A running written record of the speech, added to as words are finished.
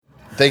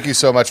thank you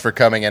so much for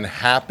coming, and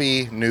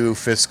happy new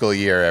fiscal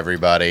year,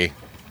 everybody.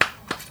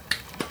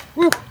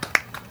 Woo.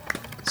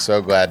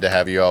 So glad to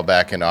have you all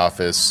back in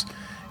office.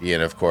 Ian,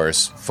 of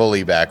course,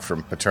 fully back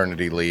from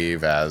paternity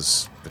leave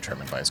as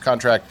determined by his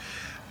contract.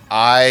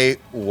 I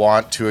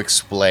want to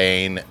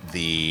explain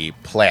the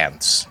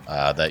plants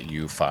that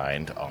you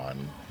find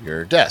on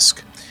your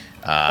desk.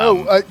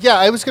 Yeah,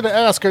 I was going to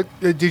ask,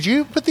 did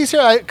you put these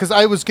here? Because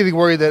I was getting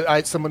worried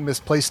that someone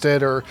misplaced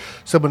it or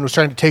someone was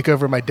trying to take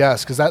over my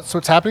desk. Is that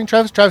what's happening,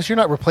 Travis? Travis, you're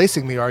not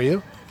replacing me, are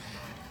you?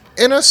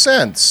 In a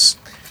sense,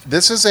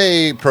 this is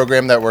a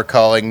program that we're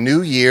calling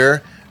New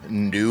Year,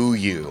 New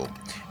You.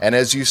 And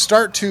as you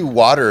start to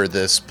water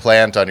this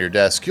plant on your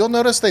desk, you'll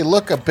notice they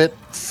look a bit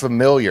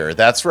familiar.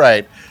 That's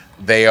right,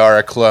 they are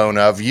a clone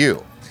of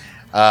you.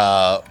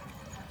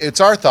 It's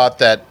our thought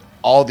that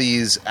all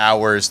these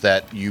hours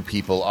that you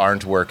people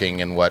aren't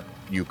working in what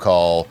you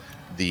call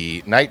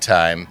the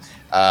nighttime,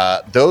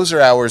 those are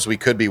hours we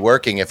could be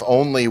working if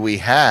only we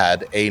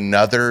had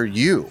another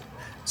you.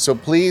 So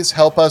please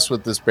help us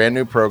with this brand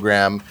new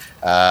program.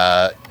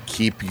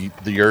 Keep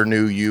your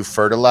new you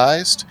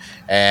fertilized.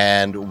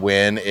 And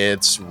when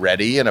it's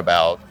ready in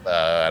about,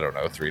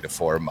 3 to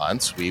 4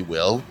 months, we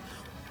will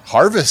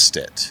harvest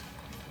it.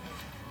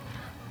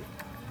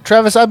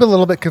 Travis, I'm a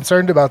little bit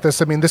concerned about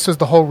this. I mean, this was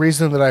the whole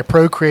reason that I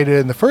procreated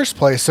in the first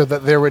place, so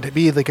that there would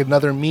be like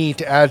another me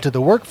to add to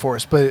the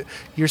workforce. But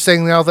you're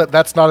saying now that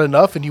that's not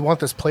enough and you want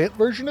this plant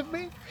version of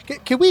me?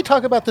 Can we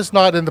talk about this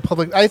not in the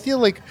public? I feel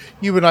like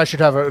you and I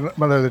should have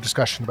another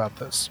discussion about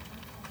this.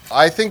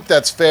 I think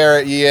that's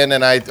fair, Ian,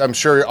 and I'm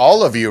sure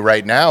all of you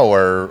right now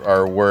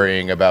are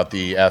worrying about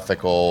the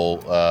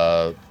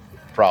ethical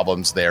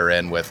problems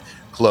therein with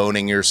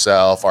cloning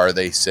yourself. Are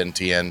they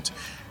sentient?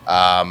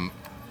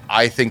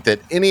 I think that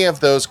any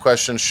of those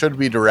questions should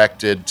be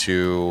directed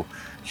to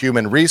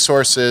human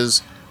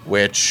resources,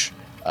 which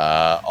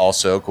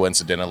also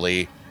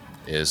coincidentally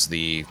is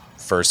the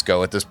first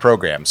go at this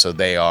program. So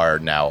they are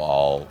now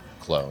all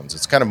clones.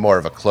 It's kind of more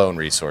of a clone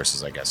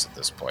resources, I guess, at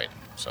this point.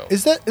 So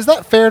is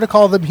that fair to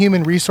call them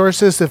human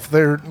resources if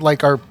they're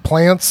like our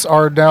plants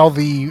are now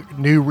the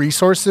new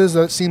resources?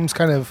 That seems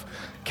kind of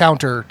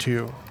counter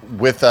to.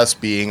 With us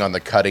being on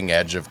the cutting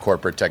edge of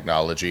corporate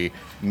technology,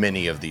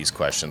 many of these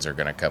questions are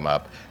going to come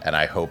up, and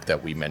I hope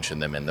that we mention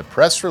them in the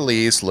press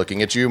release.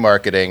 Looking at you,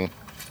 marketing.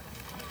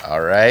 All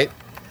right.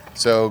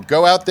 So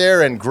go out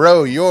there and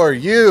grow your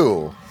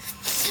you.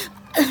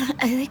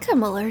 I think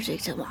I'm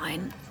allergic to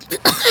mine.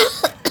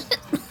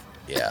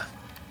 Yeah.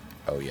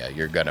 Oh, yeah,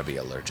 you're going to be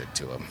allergic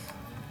to them.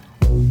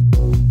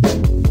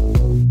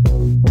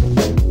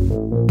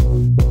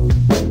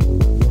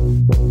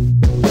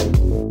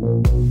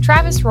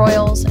 Travis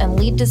Royals and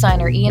lead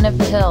designer Ian of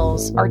the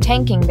Hills are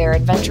tanking their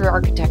adventure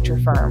architecture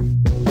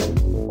firm,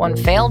 one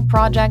failed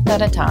project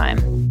at a time.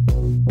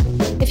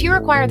 If you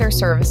require their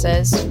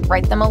services,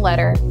 write them a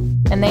letter,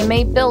 and they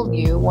may build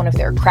you one of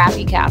their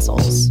crappy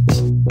castles.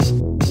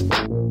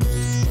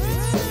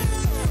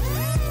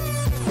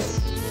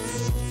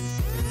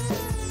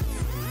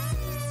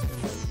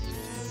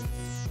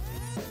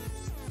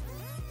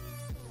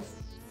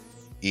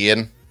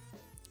 Ian.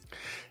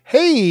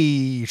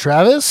 Hey,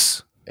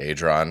 Travis.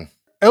 Adron.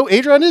 Oh,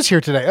 Adron is here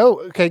today. Oh,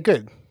 okay,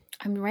 good.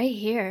 I'm right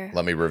here.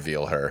 Let me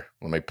reveal her.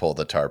 Let me pull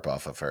the tarp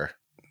off of her.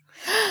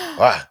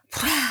 Ah.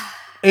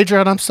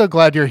 Adron, I'm so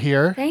glad you're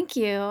here. Thank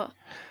you.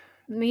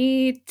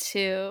 Me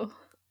too.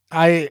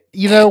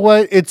 You know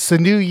what? It's a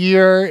new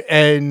year,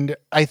 and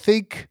I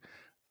think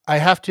I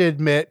have to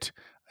admit,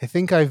 I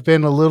think I've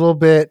been a little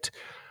bit,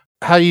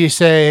 how do you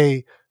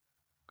say,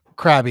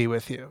 crabby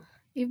with you.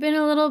 You've been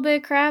a little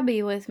bit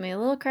crabby with me, a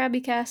little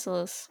crabby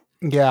castles.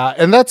 Yeah,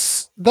 and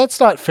that's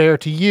not fair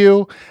to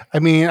you. I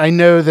mean, I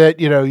know that,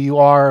 you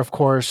are, of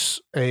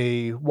course,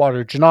 a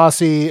water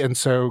genasi, and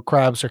so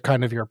crabs are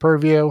kind of your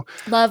purview.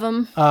 Love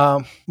them.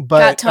 But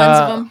got tons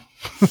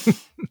of them.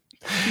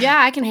 Yeah,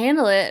 I can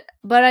handle it.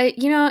 But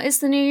it's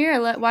the new year.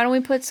 Why don't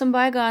we put some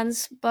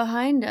bygones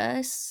behind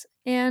us?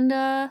 And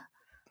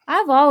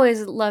I've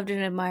always loved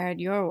and admired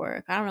your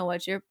work. I don't know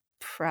what your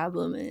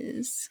problem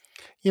is.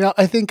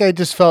 I think I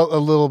just felt a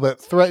little bit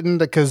threatened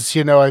because,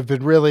 I've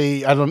been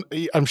really,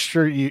 I'm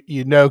sure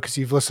you know, because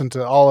you've listened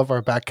to all of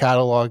our back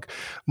catalog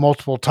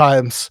multiple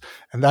times,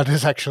 and that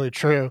is actually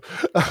true.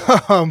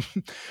 I've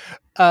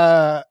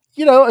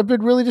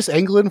been really just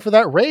angling for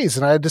that raise,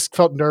 and I just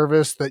felt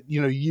nervous that,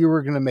 you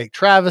were going to make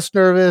Travis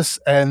nervous,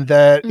 and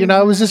that,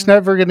 I was just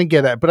never going to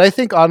get it. But I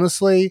think,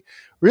 honestly,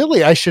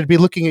 really, I should be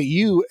looking at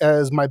you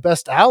as my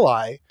best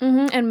ally.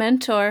 And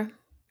mentor.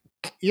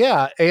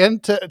 Yeah,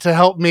 and to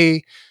help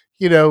me,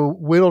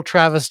 whittle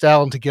Travis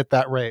down to get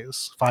that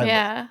raise, finally.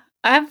 Yeah,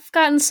 I've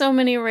gotten so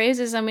many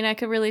raises. I mean, I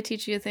could really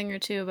teach you a thing or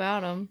two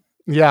about them.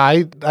 Yeah,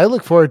 I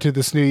look forward to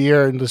this new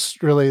year and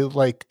just really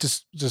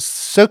just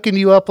soaking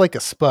you up like a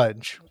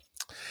sponge.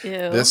 Ew.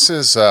 This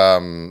is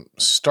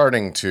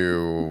starting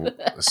to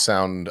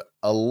sound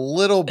a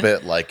little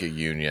bit like a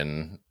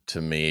union to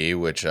me,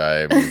 which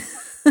I'm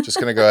just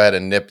going to go ahead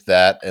and nip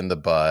that in the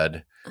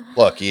bud.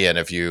 Look, Ian,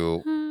 if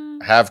you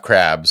have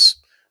crabs,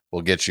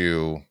 we'll get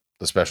you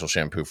the special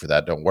shampoo for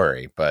that. Don't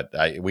worry. But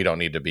we don't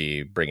need to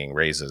be bringing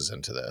raises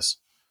into this.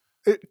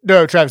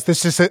 No, Travis,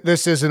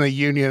 this isn't a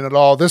union at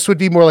all. This would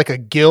be more like a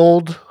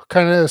guild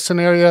kind of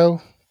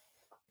scenario.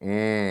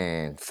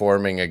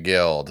 Forming a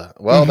guild.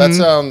 Well, that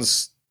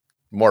sounds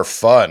more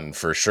fun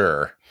for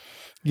sure.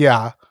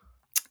 Yeah.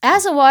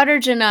 As a water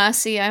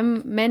genasi,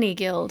 I'm many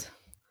guild.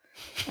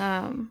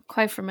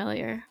 Quite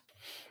familiar.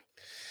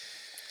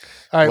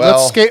 All right,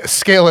 let's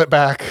scale it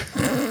back.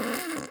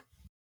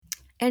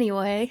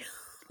 Anyway,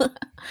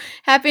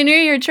 Happy New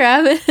Year,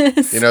 Travis.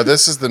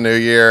 This is the new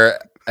year,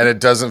 and it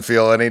doesn't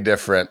feel any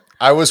different.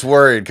 I was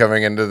worried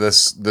coming into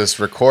this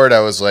record. I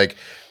was like,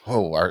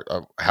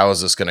 oh, how is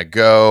this going to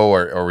go?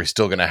 Or are we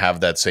still going to have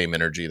that same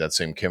energy, that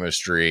same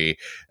chemistry?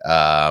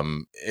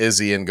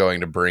 Is Ian going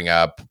to bring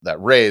up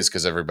that raise?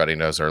 Because everybody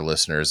knows our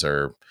listeners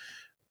are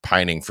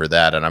pining for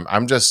that. And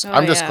I'm just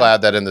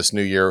glad that in this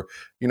new year,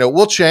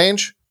 we'll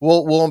change,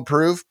 we'll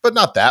improve, but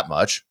not that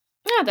much.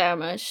 Not that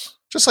much.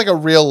 Just like a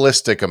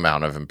realistic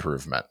amount of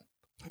improvement.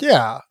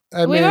 Yeah.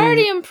 We've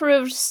already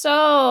improved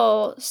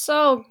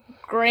so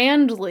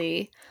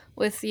grandly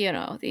with, the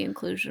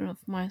inclusion of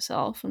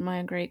myself and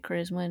my great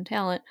charisma and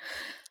talent.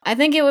 I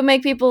think it would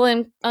make people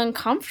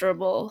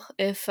uncomfortable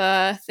if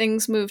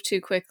things move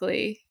too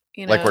quickly.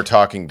 Like we're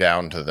talking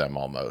down to them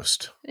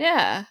almost.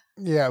 Yeah.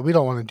 Yeah, we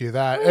don't want to do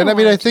that. And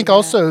I think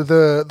also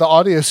the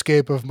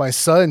audioscape of my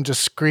son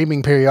just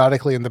screaming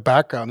periodically in the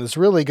background is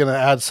really going to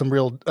add some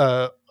real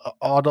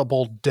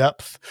audible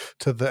depth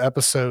to the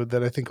episode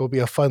that I think will be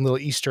a fun little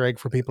Easter egg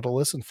for people to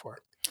listen for.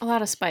 A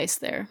lot of spice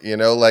there.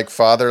 Like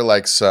father,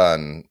 like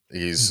son,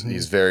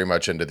 he's very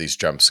much into these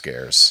jump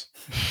scares.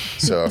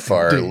 So if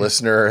our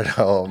listener at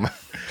home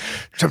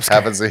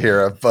happens to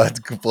hear a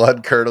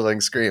blood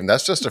curdling scream,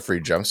 that's just a free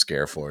jump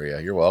scare for you.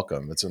 You're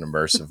welcome. It's an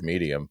immersive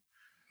medium.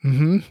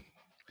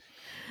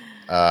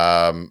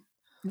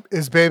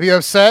 Is baby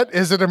upset?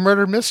 Is it a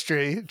murder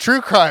mystery?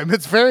 True crime.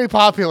 It's very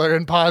popular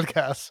in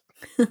podcasts.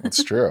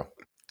 It's true.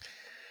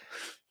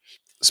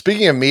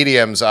 Speaking of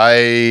mediums,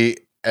 I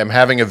am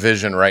having a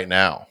vision right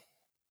now.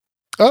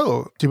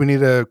 Oh, do we need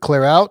to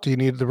clear out? Do you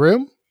need the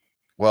room?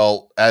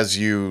 Well, as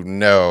you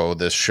know,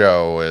 this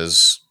show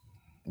is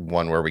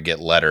one where we get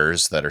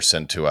letters that are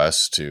sent to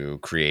us to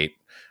create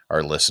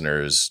our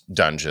listeners'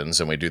 dungeons,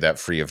 and we do that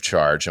free of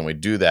charge, and we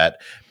do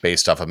that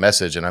based off a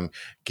message, and I'm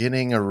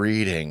getting a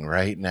reading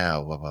right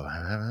now.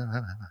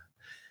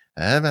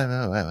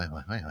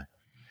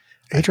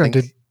 Adrian,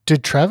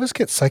 did Travis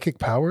get psychic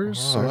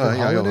powers?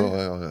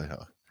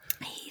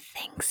 He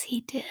thinks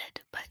he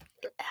did, but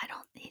I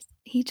don't.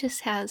 He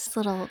just has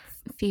little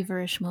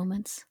feverish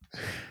moments.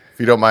 If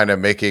you don't mind,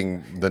 I'm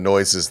making the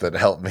noises that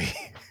help me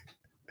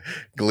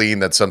glean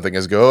that something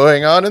is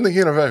going on in the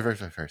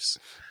universe.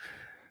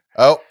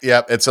 Oh,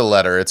 yeah, it's a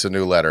letter. It's a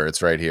new letter.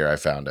 It's right here. I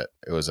found it.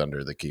 It was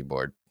under the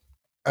keyboard.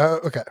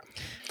 Okay.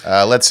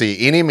 Let's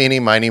see. Eeny,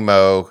 meeny, miny,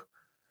 mo.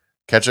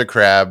 Catch a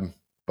crab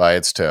by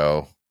its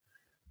toe.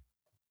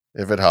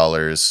 If it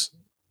hollers,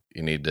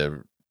 you need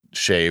to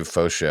shave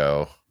faux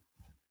show.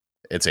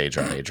 It's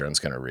Adrian. Adrian's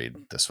going to read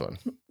this one.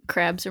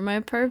 Crabs are my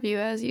purview,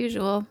 as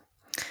usual.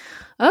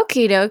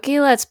 Okie dokie,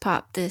 let's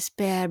pop this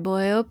bad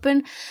boy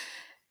open.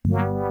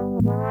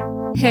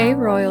 Hey,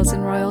 Royals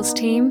and Royals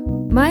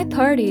team. My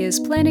party is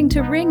planning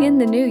to ring in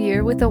the new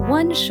year with a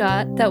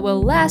one-shot that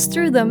will last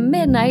through the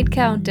midnight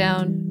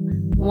countdown.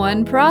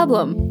 One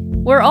problem.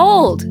 We're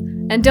old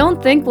and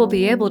don't think we'll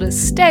be able to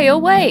stay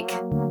awake.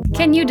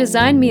 Can you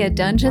design me a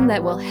dungeon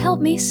that will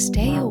help me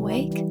stay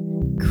awake?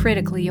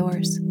 Critically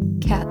yours,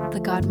 Kat the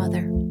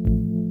Godmother.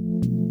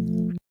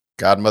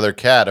 Godmother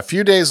Kat. A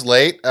few days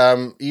late.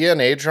 Ian,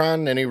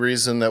 Adron, any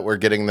reason that we're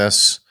getting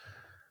this?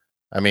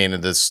 I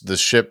mean, this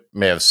ship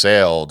may have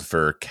sailed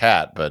for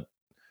Kat, but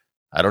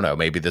I don't know.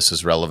 Maybe this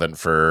is relevant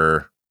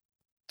for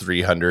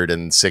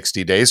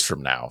 360 days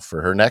from now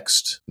for her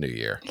next New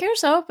Year.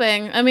 Here's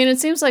hoping. I mean, it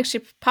seems like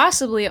she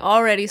possibly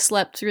already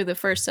slept through the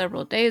first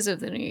several days of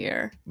the New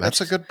Year.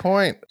 That's a good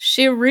point.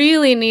 She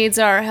really needs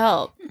our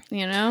help,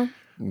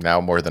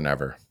 Now more than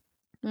ever.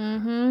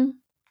 Mm-hmm.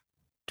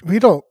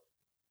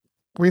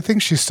 We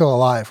think she's still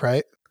alive,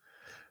 right?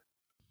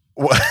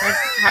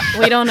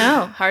 We don't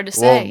know. Hard to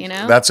say,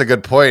 That's a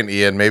good point,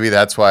 Ian. Maybe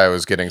that's why I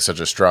was getting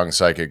such a strong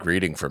psychic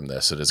reading from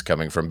this. It is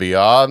coming from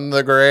beyond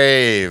the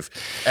grave.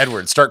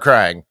 Edward, start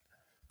crying.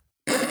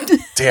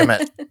 Damn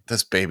it.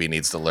 This baby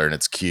needs to learn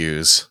its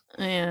cues.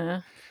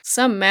 Yeah.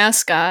 Some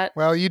mascot.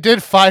 Well, you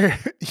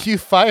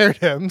fired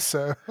him,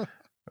 so.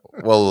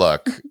 Well,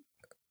 look.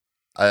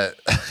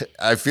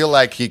 I feel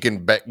like he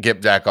can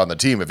get back on the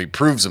team if he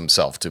proves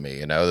himself to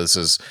me. This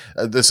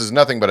is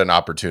nothing but an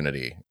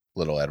opportunity,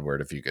 little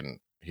Edward, if you can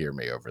hear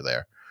me over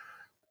there.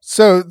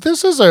 So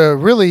this is a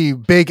really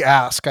big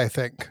ask, I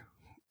think.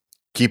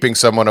 Keeping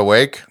someone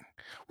awake?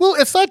 Well,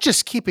 it's not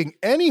just keeping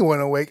anyone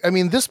awake. I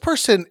mean, this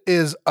person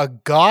is a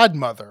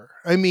godmother.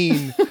 I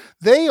mean,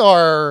 they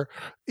are,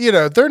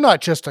 they're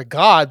not just a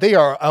god; they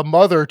are a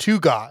mother to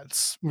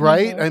gods,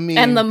 right? Mhm. I mean,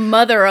 and the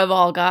mother of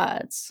all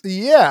gods.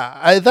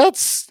 yeah,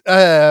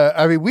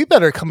 we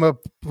better come up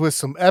with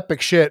some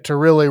epic shit to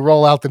really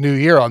roll out the new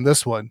year on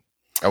this one.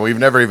 And we've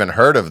never even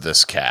heard of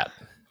this cat.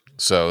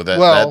 So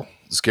that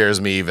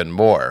scares me even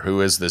more.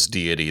 Who is this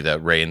deity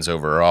that reigns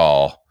over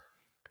all,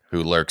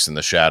 who lurks in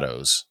the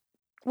shadows?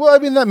 Well, I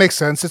mean, that makes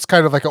sense. It's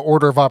kind of like an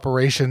order of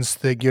operations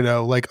thing,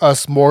 like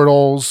us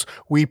mortals,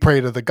 we pray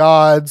to the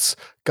gods.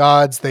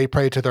 Gods, they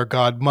pray to their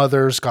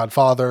godmothers,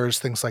 godfathers,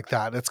 things like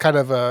that. It's kind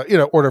of a,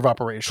 order of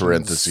operations.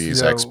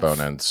 Parentheses,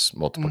 exponents,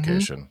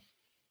 multiplication.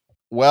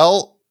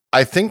 Well,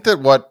 I think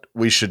that what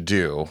we should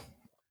do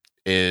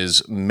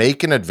is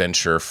make an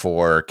adventure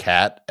for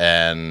Kat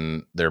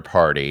and their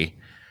party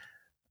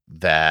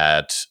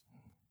that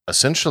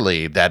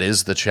essentially that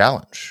is the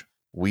challenge.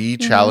 We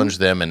challenge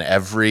them in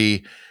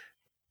every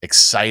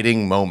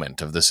exciting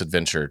moment of this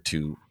adventure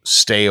to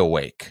stay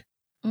awake.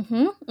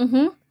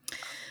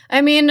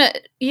 I mean,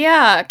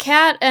 yeah,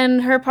 Kat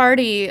and her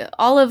party,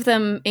 all of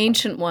them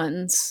ancient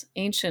ones,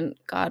 ancient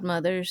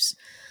godmothers.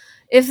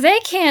 If they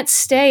can't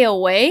stay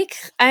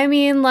awake, I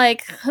mean,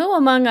 like, who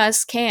among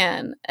us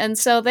can? And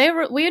so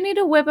we need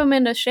to whip them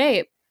into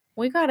shape.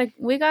 We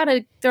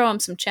gotta throw them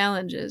some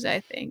challenges,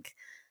 I think,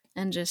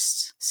 and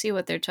just see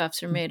what their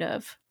tufts are made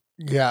of.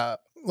 Yeah,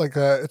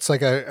 it's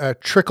like a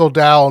trickle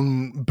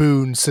down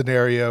boon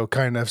scenario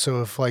kind of.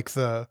 So if like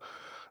the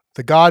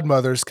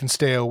godmothers can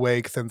stay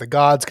awake, then the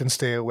gods can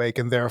stay awake,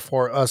 and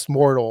therefore us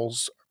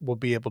mortals will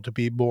be able to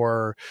be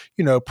more,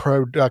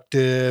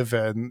 productive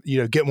and,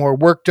 get more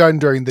work done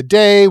during the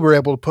day. We're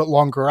able to put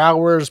longer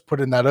hours,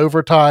 put in that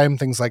overtime,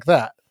 things like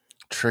that.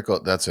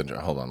 Hold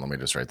on, let me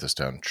just write this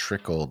down.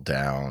 Trickle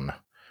down.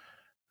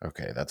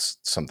 Okay, that's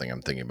something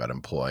I'm thinking about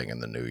employing in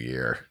the new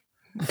year.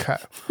 Okay.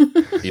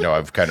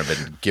 I've kind of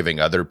been giving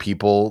other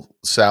people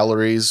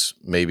salaries.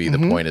 Maybe the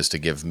point is to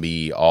give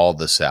me all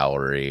the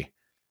salary,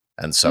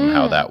 and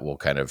somehow that will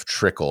kind of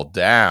trickle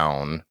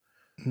down.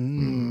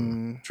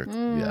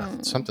 Yeah,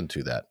 something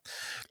to that.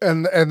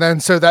 And then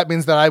so that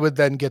means that I would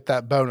then get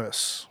that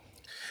bonus.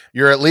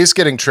 You're at least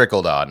getting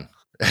trickled on.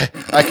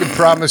 I can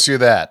promise you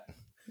that.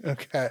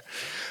 Okay.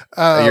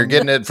 You're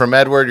getting it from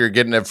Edward. You're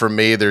getting it from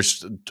me.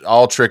 There's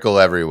all trickle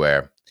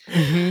everywhere.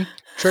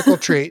 Trickle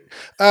treat.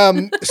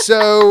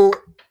 So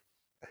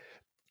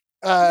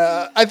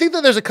I think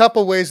that there's a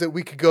couple ways that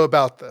we could go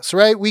about this,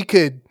 right? We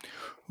could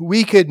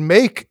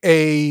make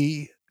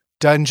a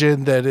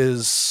dungeon that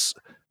is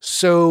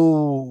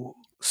so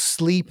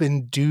sleep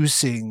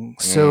inducing,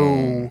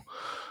 so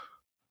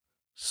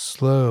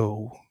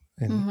slow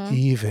and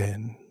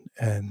even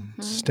and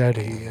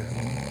steady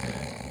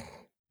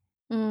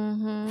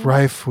and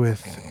rife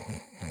with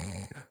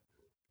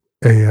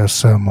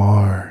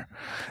ASMR.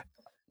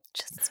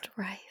 Just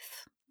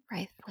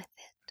rife with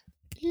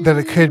it. That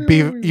it could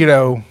be,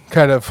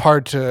 kind of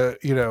hard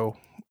to,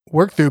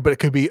 work through, but it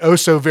could be oh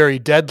so very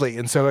deadly.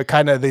 And so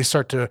they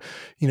start to,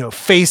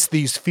 face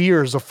these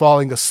fears of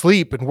falling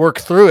asleep and work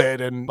through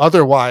it. And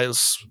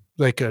otherwise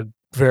they could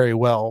very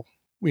well,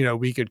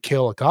 we could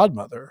kill a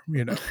godmother,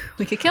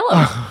 We could kill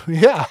him.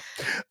 Yeah.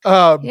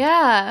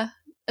 Yeah.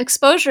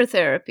 Exposure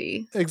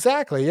therapy.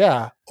 Exactly.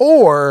 Yeah.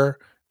 Or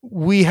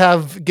we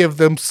give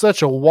them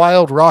such a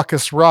wild,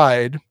 raucous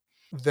ride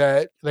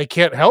that they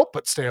can't help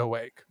but stay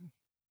awake.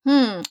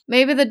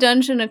 Maybe the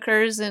dungeon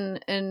occurs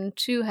in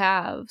two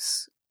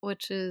halves,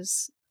 which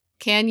is,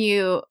 can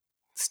you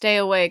stay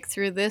awake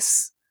through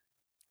this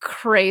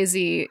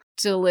crazy,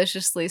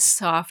 deliciously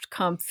soft,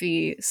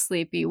 comfy,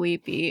 sleepy,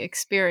 weepy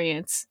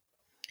experience?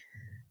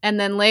 And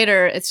then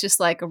later, it's just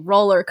like a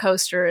roller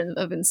coaster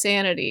of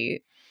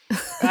insanity.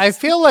 I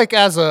feel like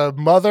as a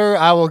mother,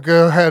 I will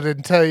go ahead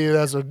and tell you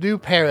as a new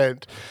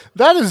parent,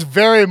 that is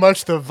very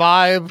much the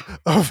vibe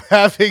of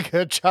having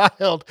a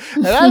child.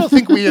 And I don't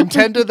think we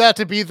intended that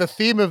to be the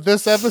theme of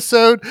this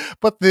episode,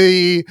 but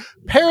the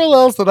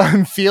parallels that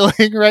I'm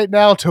feeling right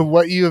now to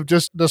what you have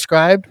just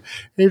described,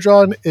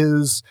 Adrian,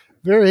 is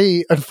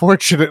very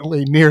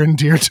unfortunately near and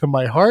dear to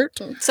my heart.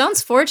 It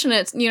sounds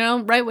fortunate,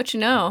 write what you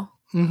know.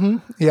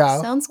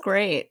 Yeah. Sounds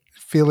great.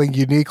 Feeling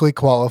uniquely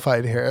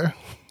qualified here.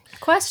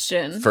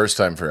 Question. First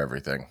time for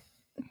everything.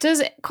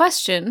 Does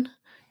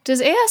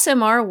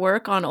ASMR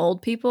work on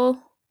old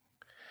people?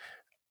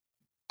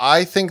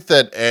 I think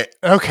that...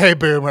 Okay,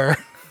 boomer.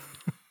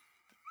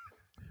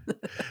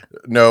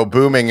 No,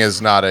 booming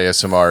is not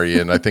ASMR,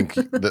 Ian. I think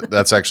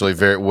that's actually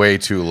way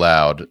too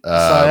loud.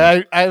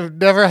 Sorry, I've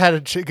never had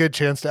a good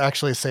chance to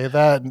actually say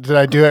that. Did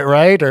I do it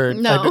right? Or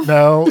No.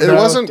 No? It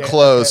wasn't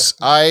close.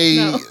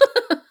 Okay.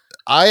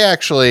 I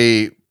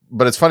actually...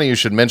 But it's funny you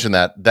should mention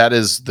that. That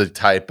is the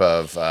type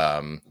of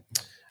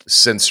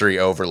sensory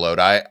overload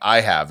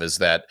I have, is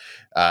that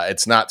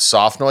it's not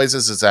soft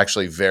noises. It's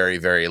actually very,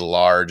 very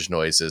large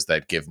noises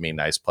that give me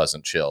nice,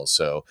 pleasant chills.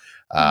 So,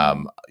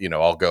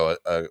 I'll go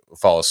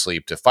fall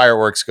asleep to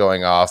fireworks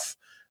going off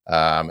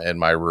in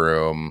my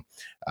room.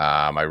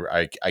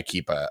 I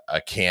keep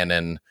a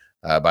cannon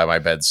by my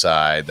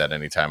bedside that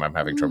anytime I'm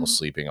having trouble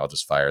sleeping, I'll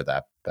just fire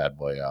that bad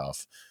boy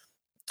off.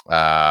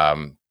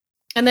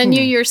 And then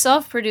you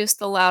yourself produce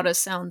the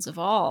loudest sounds of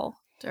all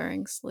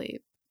during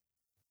sleep.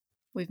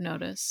 We've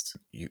noticed.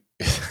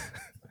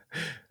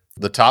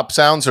 The top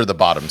sounds or the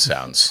bottom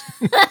sounds?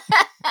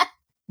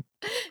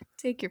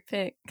 Take your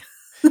pick.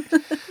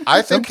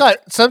 I think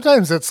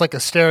sometimes it's like a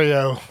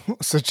stereo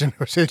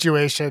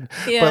situation,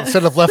 Yeah. but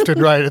instead of left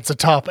and right, it's a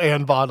top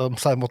and bottom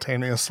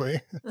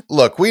simultaneously.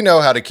 Look, we know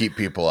how to keep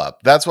people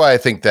up. That's why I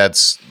think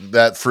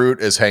that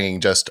fruit is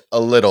hanging just a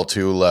little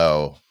too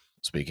low.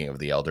 Speaking of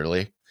the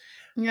elderly,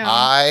 Yeah.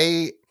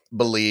 I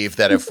believe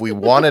that if we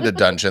wanted a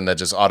dungeon that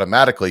just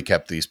automatically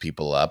kept these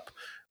people up,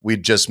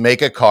 we'd just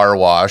make a car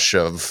wash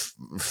of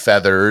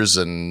feathers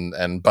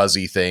and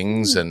buzzy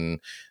things, and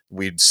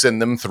we'd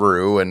send them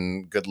through,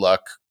 and good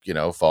luck,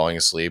 falling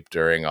asleep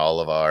during all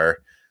of our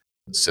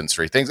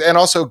sensory things. And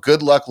also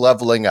good luck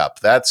leveling up.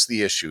 That's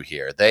the issue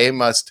here. They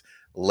must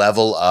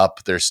level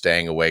up their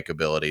staying awake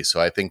ability. So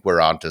I think we're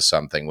onto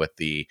something with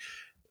the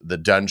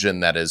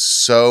dungeon that is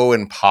so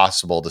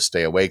impossible to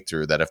stay awake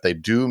through that if they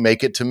do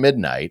make it to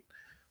midnight,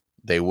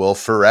 they will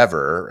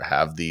forever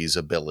have these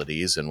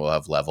abilities and will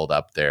have leveled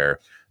up their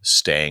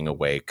staying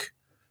awake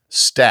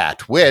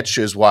stat, which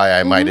is why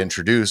I might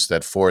introduce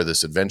that for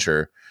this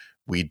adventure,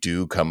 we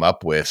do come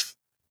up with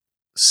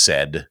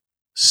said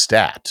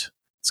stat.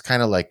 It's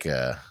kind of like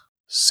a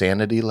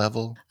sanity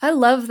level. I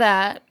love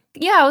that.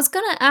 Yeah, I was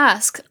going to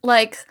ask,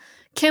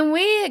 can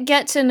we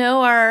get to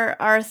know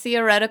our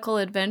theoretical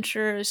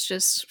adventurers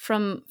just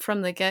from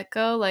the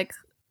get-go? Like,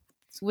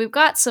 we've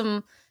got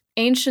some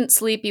ancient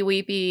sleepy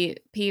weepy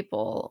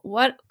people.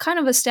 What kind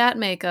of a stat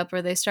makeup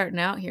are they starting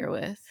out here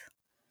with?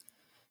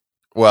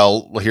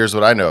 Well, here's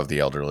what I know of the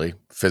elderly.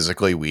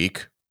 Physically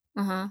weak.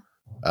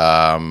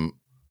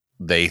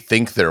 They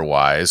think they're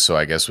wise, so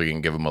I guess we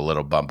can give them a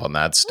little bump on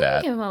that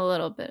stat. Give them a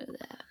little bit of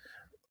that.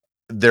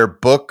 Their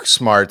book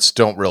smarts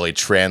don't really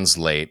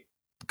translate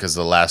because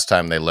the last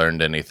time they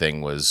learned anything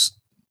was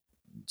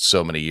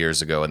so many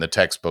years ago, and the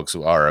textbooks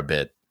are a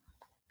bit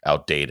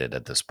outdated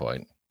at this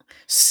point.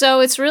 So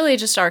it's really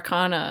just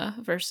Arcana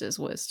versus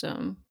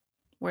Wisdom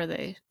where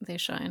they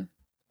shine.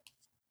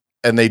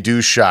 And they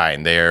do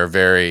shine. They are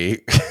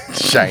very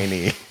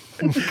shiny.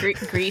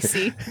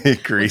 Greasy.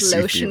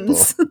 Greasy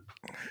lotions. people.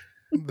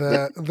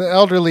 The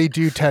elderly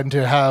do tend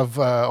to have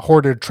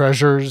hoarded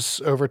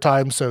treasures over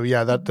time, so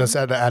yeah, that does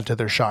add to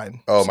their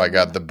shine. Oh my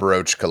God, the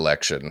brooch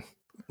collection.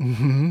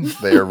 Mm-hmm.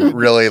 They are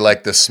really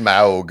like the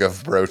Smaug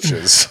of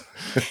brooches.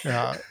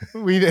 Yeah,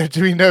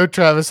 we know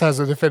Travis has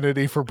an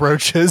affinity for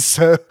brooches,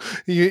 so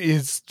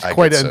he's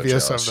quite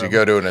envious of them. You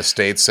go to an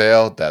estate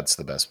sale, that's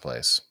the best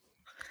place.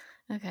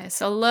 Okay,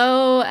 so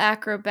low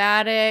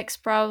acrobatics,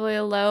 probably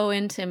low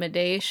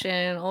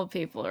intimidation. Old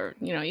people are,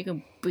 you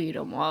can beat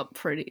them up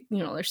pretty,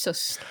 they're so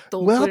stupid.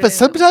 Well, but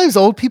sometimes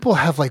old people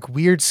have like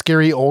weird,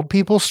 scary old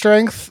people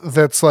strength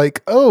that's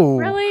like, oh.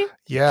 Really?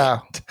 Yeah.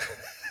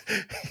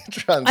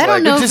 I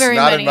don't know very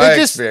not many. in my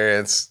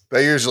experience.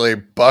 They usually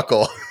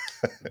buckle.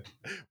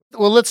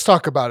 Well, let's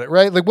talk about it,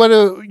 right? Like,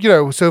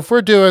 so if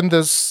we're doing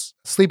this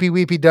Sleepy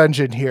Weepy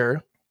dungeon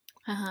here,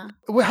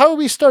 how are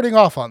we starting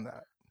off on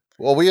that?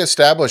 Well, we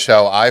establish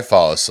how I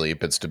fall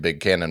asleep. It's to big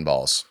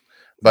cannonballs.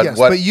 But yes,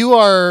 but you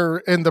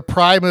are in the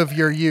prime of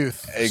your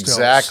youth.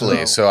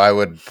 Exactly. So I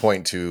would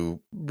point to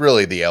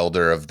really the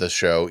elder of the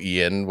show,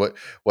 Ian.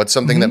 What's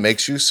something that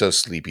makes you so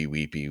sleepy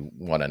weepy,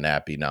 want a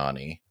nappy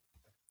nanny?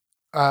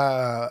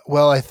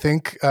 Well, I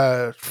think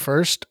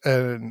first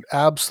and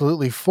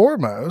absolutely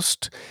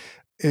foremost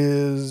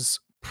is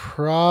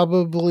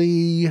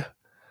probably.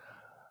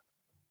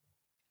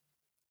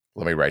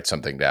 Let me write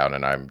something down,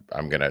 and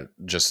I'm gonna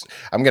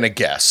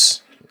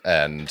guess,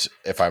 and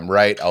if I'm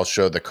right, I'll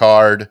show the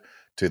card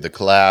to the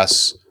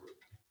class.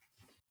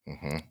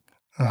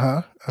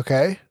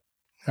 Okay.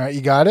 All right,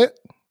 you got it.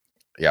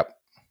 Yep.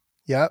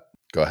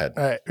 Go ahead.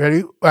 All right,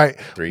 ready? All right.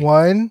 3.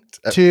 1,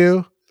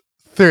 2,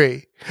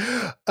 3.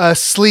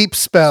 Sleep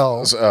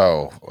spells.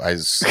 Oh, I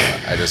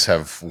just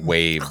have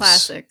waves.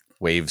 Classic.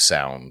 Wave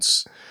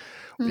sounds.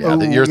 Yeah,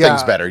 your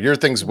thing's better. Your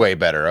thing's way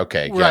better.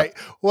 Okay. Right.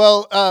 Yep.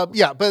 Well,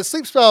 but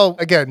sleep spell,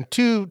 again,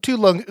 too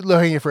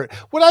low-hanging fruit.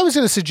 What I was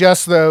going to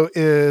suggest, though,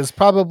 is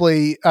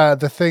probably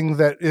the thing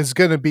that is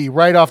going to be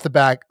right off the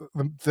back,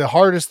 the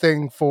hardest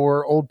thing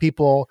for old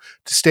people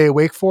to stay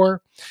awake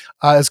for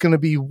is going to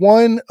be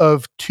one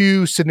of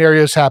two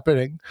scenarios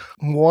happening.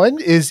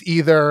 One is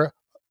either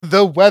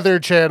the Weather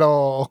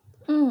Channel.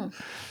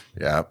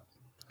 Yeah.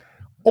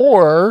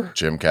 Or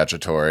Jim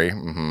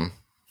Cacciatore.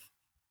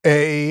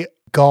 A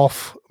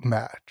golf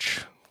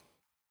match.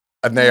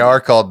 And they are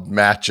called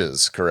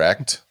matches,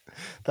 correct?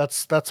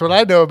 That's what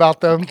I know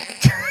about them.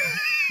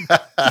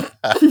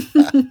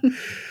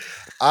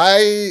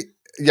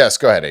 Yes,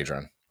 go ahead,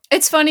 Adrian.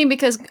 It's funny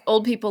because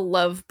old people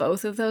love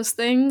both of those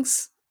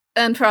things,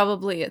 and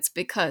probably it's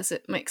because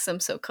it makes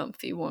them so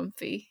comfy,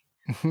 wumpy,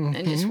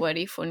 and just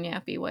wetty for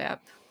nappy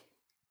wap.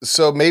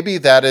 So maybe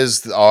that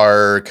is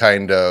our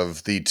kind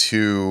of the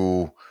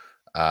two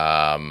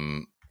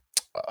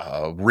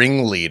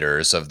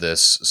ringleaders of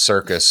this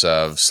circus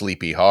of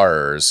sleepy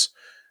horrors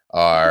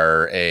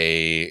are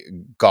a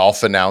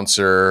golf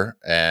announcer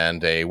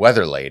and a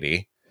weather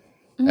lady,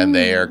 and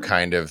they are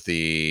kind of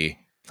the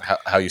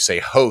how you say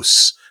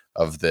hosts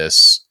of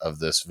this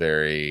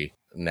very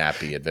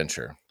nappy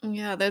adventure.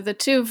 Yeah, they're the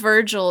two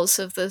Virgils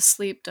of the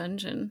sleep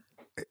dungeon.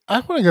 I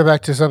want to go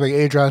back to something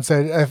Adrian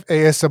said, if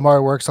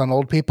ASMR works on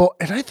old people,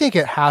 and I think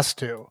it has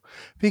to,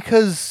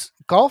 because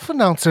golf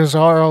announcers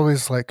are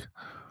always like,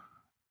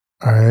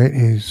 all right,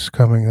 he's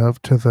coming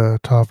up to the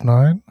top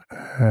 9,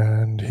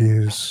 and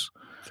he's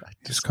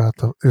got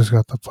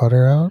the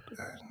putter out,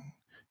 and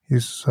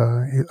he's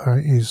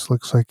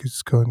looks like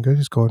he's going good.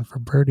 He's going for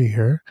birdie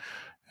here,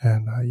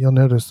 and you'll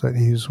notice that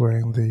he's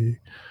wearing the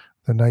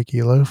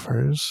Nike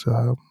loafers.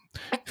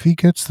 If he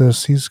gets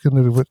this, he's going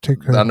to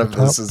take none of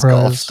this is prize.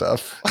 Golf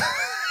stuff.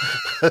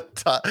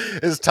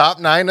 Is top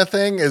 9 a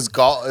thing? Is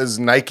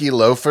Nike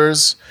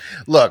loafers?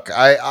 Look,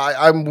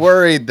 I'm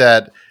worried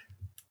that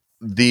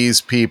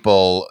these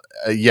people,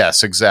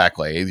 yes,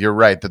 exactly. You're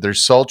right that their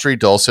sultry,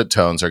 dulcet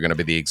tones are going to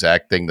be the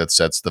exact thing that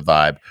sets the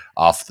vibe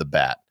off the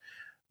bat.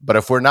 But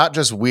if we're not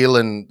just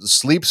wheeling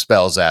sleep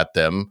spells at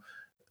them,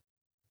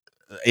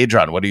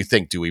 Adrian, what do you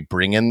think? Do we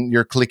bring in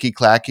your clicky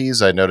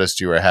clackies? I noticed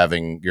you were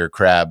having your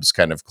crabs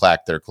kind of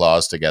clack their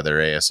claws together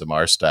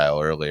ASMR style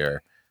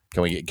earlier.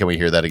 Can we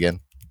hear that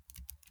again?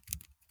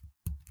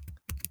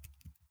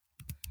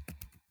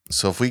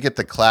 So if we get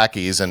the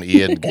clackies and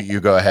Ian, you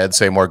go ahead,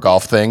 say more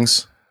golf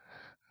things.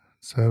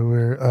 So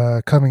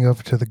we're coming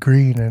up to the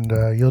green, and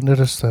you'll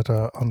notice that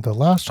on the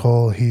last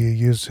hole he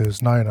used his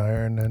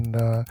 9-iron, and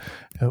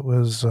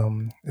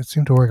it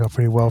seemed to work out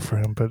pretty well for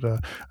him. But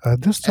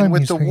this time, and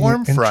with he's the making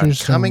warm an front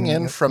interesting coming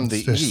in from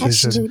the decision.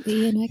 east,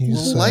 Absolutely, and I can He's,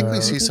 we'll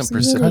likely see some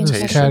there's really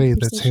precipitation. special Caddy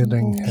that's precision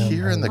handing going him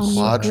here in the on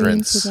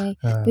quadrants. green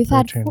today. We've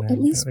had 13 at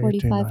least 18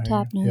 45 iron.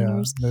 top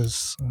niners Yeah,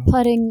 there's,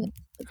 putting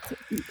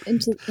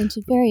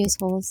into various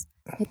holes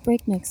at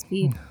breakneck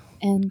speed,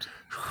 and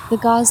the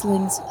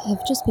goslings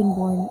have just been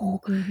born on the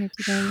green here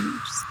today, and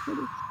it's just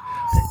pretty.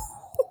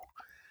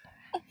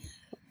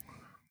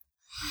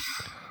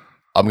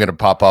 I'm going to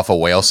pop off a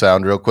whale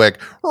sound real quick.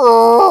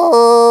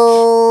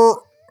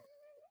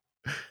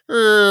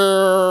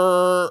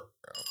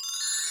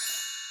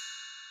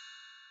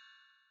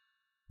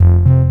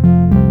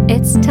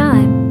 It's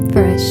time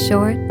for a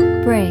short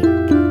break.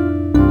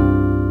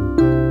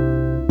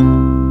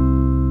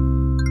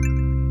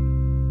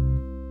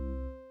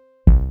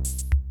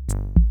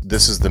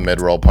 This is the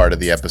mid-roll part of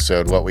the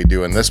episode. What we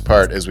do in this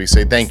part is we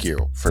say thank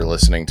you for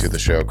listening to the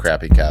show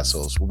Crappy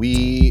Castles.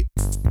 We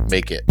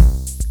make it,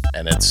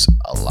 and it's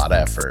a lot of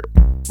effort,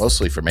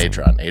 mostly from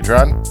Adrian.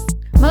 Adrian?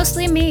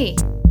 Mostly me.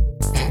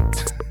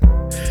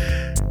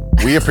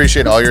 We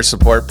appreciate all your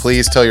support.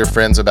 Please tell your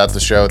friends about the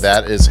show.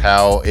 That is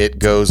how it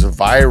goes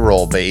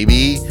viral,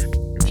 baby.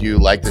 If you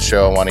like the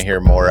show and want to hear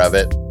more of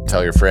it,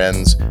 tell your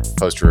friends,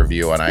 post a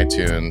review on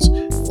iTunes,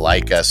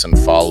 like us and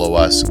follow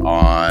us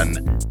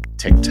on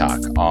TikTok,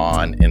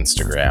 on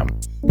Instagram,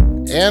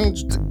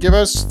 and give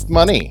us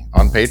money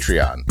on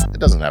Patreon. It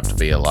doesn't have to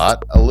be a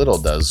lot. A little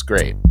does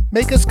great.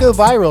 make us go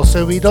viral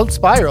so we don't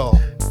spiral.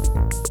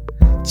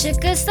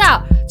 Check us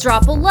out.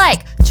 Drop a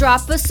like.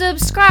 Drop a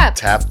subscribe.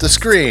 Tap the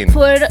screen.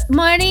 Put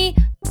money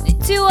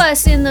to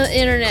us in the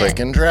internet. Click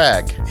and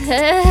drag.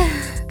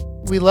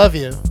 We love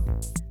you.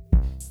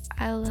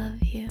 I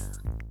love you.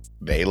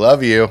 They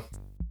love you.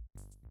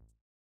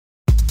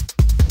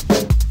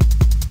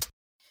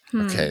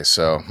 Okay,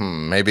 so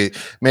maybe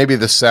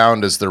the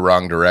sound is the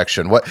wrong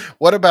direction.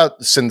 What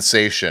about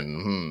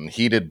sensation?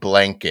 Heated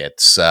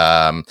blankets.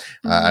 I'm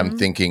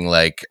thinking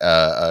like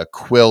a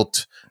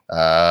quilt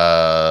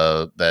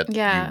that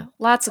Yeah, you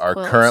lots of are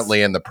quilts.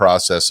 currently in the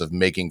process of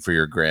making for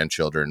your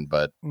grandchildren,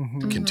 but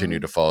Mm-hmm. continue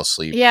to fall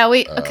asleep. Yeah,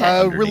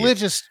 okay.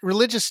 underneath.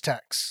 Religious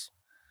texts.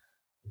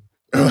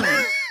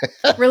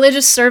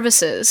 Religious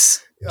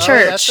services. Oh,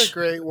 Church. that's a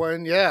great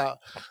one. Yeah.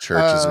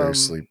 Church is very Um,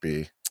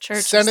 sleepy.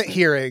 Church. Senate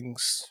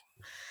hearings.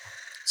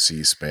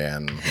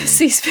 C-SPAN.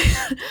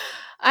 C-SPAN.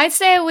 I'd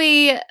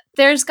say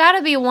there's got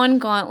to be one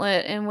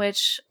gauntlet in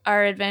which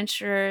our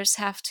adventurers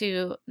have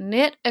to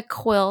knit a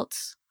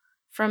quilt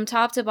from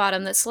top to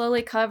bottom that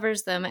slowly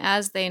covers them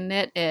as they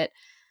knit it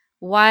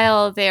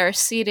while they are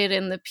seated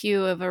in the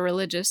pew of a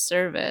religious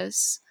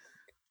service.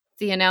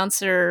 The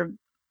announcer,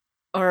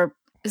 or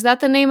is that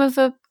the name of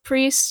a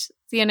priest?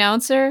 The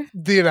announcer?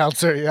 The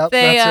announcer. Yep.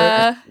 They,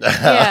 that's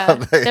it. yeah,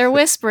 they're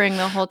whispering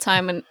the whole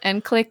time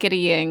and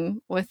clicketying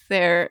with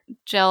their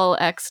Gel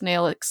X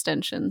nail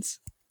extensions.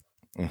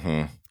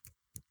 Mm-hmm.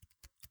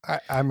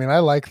 I mean, I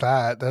like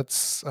that.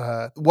 That's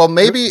Well,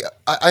 maybe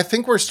I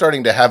think we're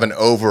starting to have an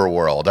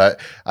overworld.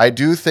 I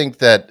do think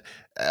that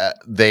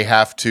they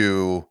have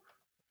to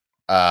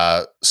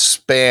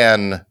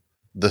span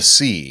the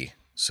sea,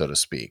 so to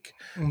speak.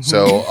 mhm.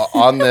 So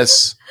on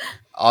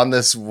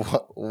this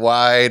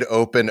wide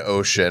open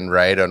ocean,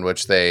 right, on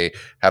which they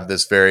have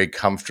this very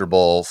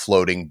comfortable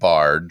floating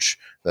barge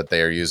that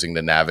they are using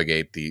to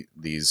navigate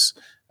these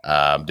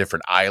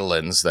different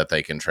islands that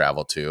they can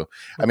travel to.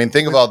 I mean,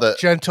 think of all the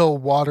gentle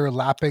water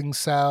lapping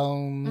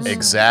sounds.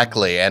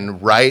 exactly,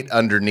 and right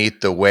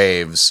underneath the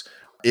waves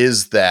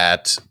is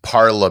that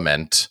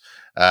Parliament,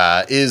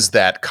 is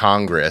that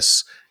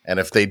Congress. And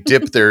if they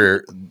dip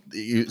their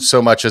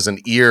so much as an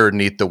ear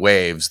neath the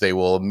waves, they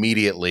will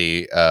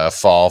immediately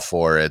fall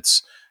for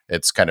its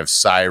kind of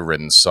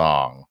siren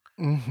song.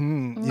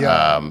 Mm-hmm.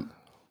 Yeah.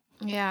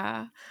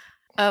 Yeah.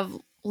 Of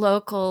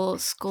local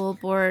school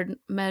board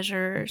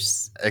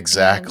measures.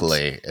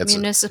 Exactly. And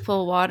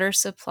municipal water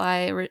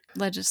supply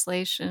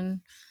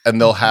legislation.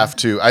 And they'll have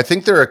to, I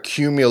think they're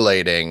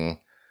accumulating,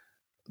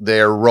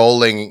 they're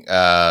rolling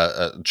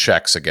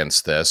checks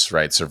against this,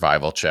 right?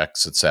 Survival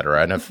checks, et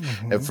cetera. And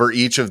if for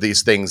each of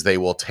these things, they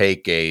will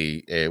take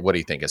a, what do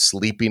you think, a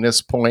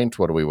sleepiness point?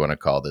 What do we want to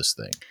call this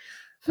thing?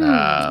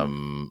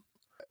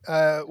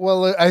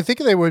 Well, I think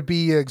they would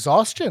be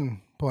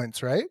exhaustion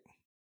points, right?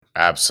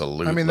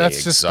 Absolutely. I mean,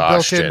 that's just the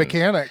built-in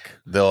mechanic.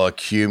 They'll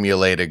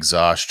accumulate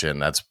exhaustion.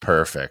 That's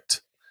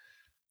perfect.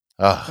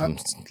 Oh, I'm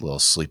a little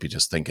sleepy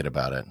just thinking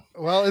about it.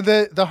 Well,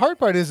 the hard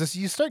part is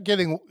you start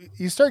getting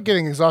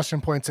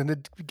exhaustion points, and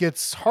it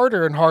gets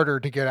harder and harder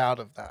to get out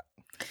of that.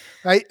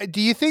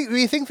 Do you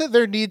think that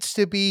there needs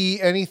to be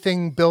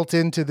anything built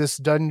into this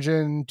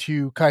dungeon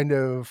to kind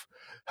of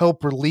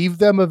help relieve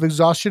them of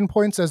exhaustion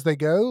points as they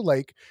go,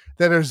 like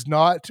that is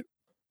not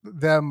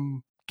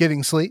them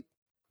getting sleep?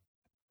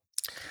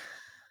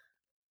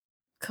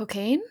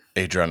 Cocaine?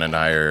 Adron and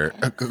I are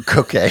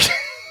cocaine.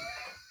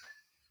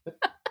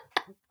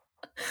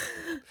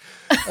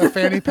 A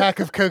fanny pack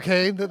of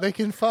cocaine that they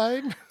can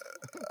find?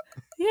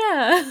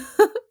 Yeah.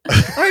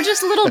 Or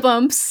just little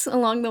bumps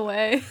along the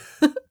way.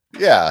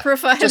 Yeah.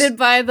 Provided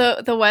by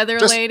the weather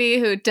lady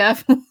who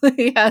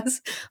definitely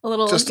has a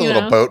little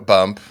boat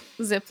bump.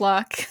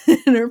 Ziploc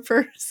in her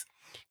purse.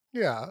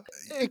 Yeah.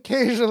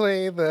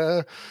 Occasionally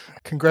the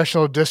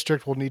congressional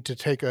district will need to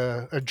take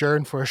a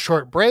adjourn for a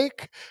short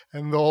break,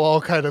 and they'll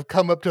all kind of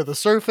come up to the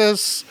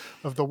surface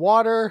of the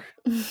water,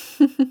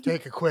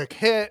 take a quick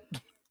hit.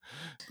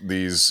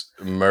 These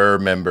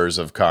members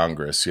of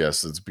Congress.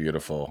 Yes, it's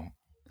beautiful.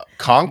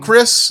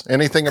 Congress?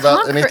 Anything to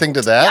that?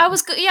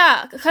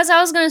 Because I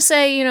was going to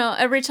say,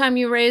 every time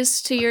you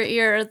raise to your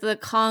ear the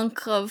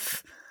conch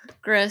of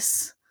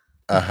Gris.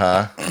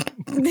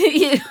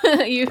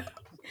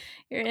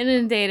 You're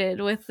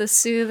inundated with the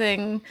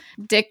soothing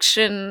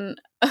diction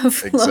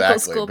of local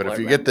school but board if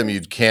you get them,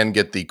 you can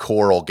get the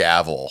choral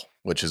gavel,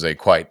 which is a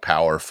quite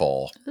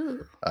powerful.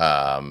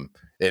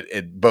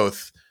 It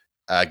both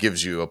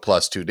gives you a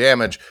 +2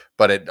 damage,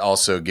 but it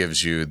also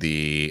gives you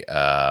the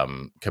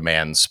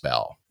command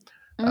spell.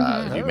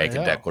 You make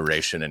a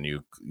declaration and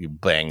you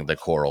bang the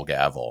choral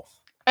gavel.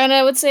 And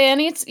I would say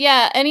any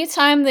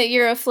time that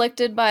you're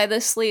afflicted by the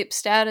sleep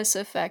status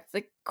effect,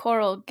 the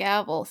choral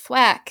gavel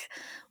thwack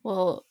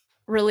will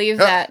relieve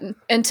that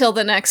until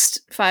the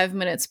next 5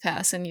 minutes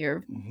pass and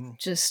you're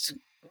just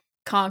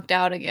conked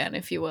out again,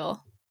 if you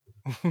will.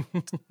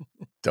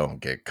 Don't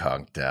get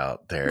conked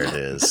out. There it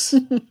is.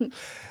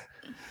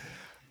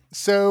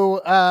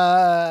 So,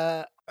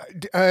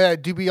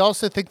 do we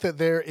also think that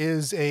there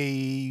is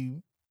a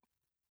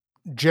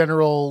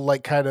general,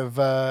 like, kind of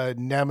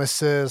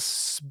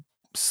nemesis,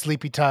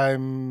 sleepy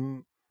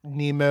time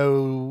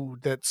Nemo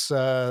that's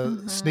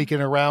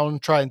sneaking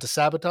around trying to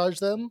sabotage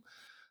them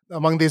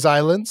among these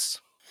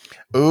islands?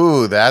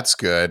 Ooh, that's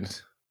good.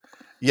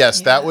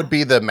 Yes, that would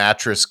be the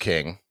Mattress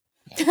King.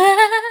 Who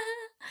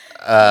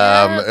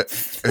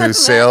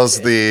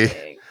sails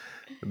the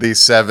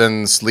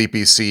 7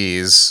 sleepy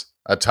seas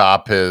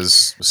atop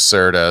his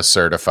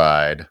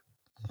certified.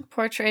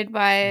 Portrayed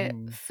by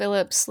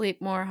Philip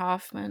Sleepmore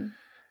Hoffman.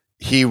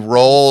 He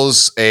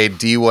rolls a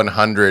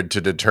D100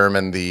 to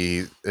determine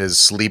his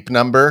sleep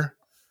number.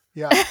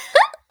 Yeah.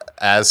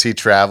 As he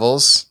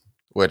travels,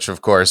 which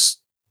of course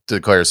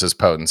declares his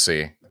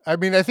potency. I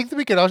mean, I think that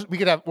we could have.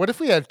 What if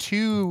we had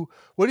two?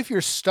 What if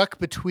you're stuck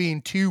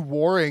between two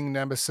warring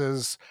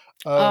nemesis?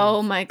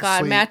 Oh my God,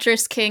 sleep?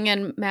 Mattress King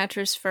and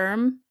Mattress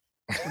Firm.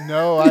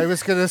 No, I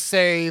was gonna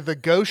say the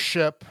ghost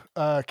ship,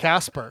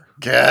 Casper.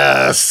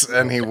 Yes,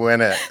 and he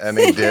win it, and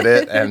he did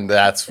it, and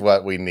that's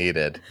what we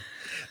needed.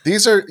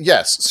 These are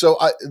So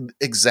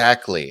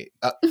exactly.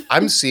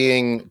 I'm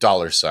seeing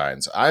dollar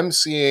signs. I'm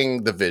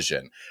seeing the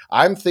vision.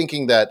 I'm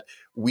thinking that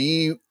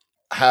we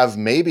have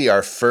maybe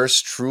our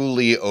first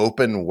truly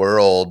open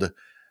world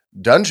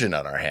dungeon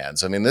on our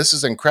hands. I mean, this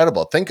is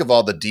incredible. Think of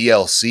all the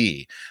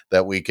DLC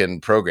that we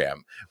can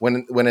program.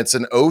 When it's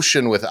an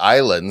ocean with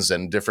islands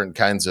and different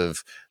kinds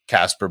of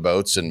Casper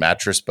boats and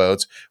mattress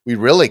boats, we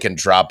really can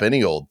drop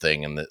any old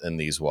thing in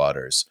these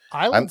waters.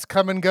 Islands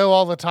come and go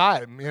all the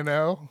time,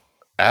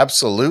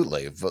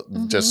 Absolutely.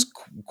 Just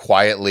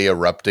quietly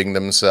erupting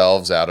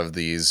themselves out of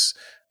these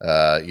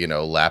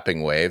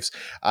lapping waves.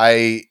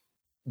 I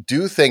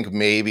do think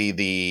maybe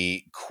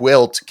the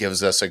quilt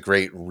gives us a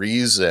great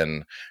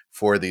reason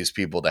for these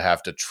people to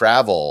have to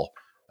travel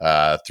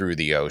through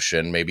the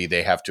ocean. Maybe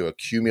they have to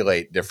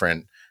accumulate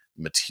different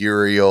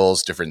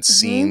materials, different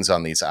scenes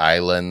on these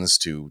islands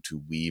to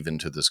weave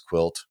into this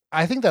quilt.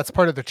 I think that's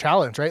part of the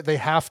challenge, right? They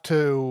have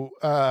to,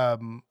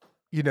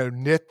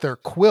 knit their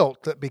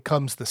quilt that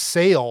becomes the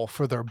sail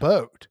for their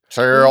boat.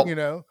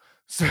 Sail.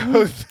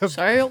 So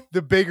Sail.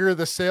 the bigger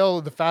the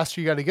sail, the faster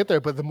you got to get there.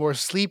 But the more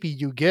sleepy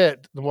you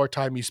get, the more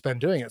time you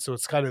spend doing it. So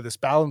it's kind of this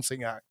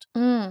balancing act.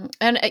 And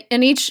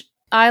each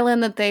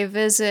island that they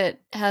visit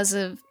has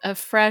a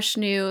fresh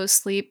new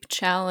sleep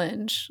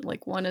challenge.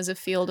 Like one is a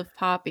field of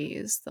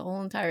poppies, the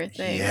whole entire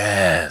thing.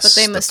 Yes. But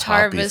they the must Poppy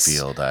harvest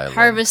Field Island.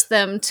 harvest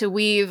them to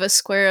weave a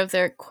square of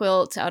their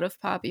quilt out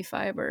of poppy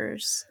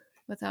fibers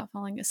without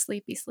falling a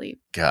sleepy sleep.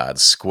 God,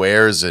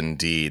 squares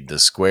indeed. The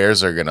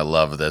squares are gonna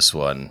love this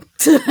one.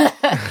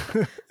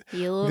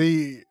 Yup.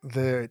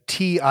 The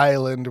tea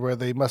island where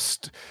they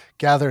must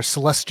gather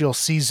celestial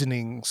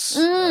seasonings.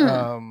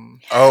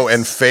 Oh,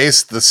 and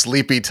face the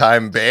sleepy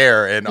time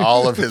bear in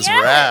all of his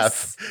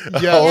wrath.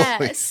 Holy-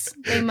 Yes,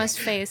 they must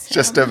face him.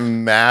 Just a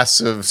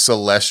massive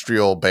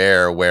celestial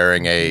bear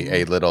wearing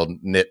a little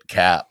knit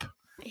cap.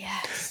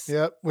 Yes.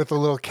 Yep, with a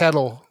little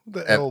kettle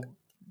that And- he'll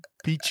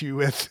beat you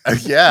with.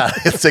 Yeah,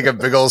 it's take a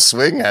big old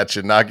swing at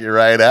you, knock you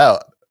right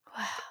out.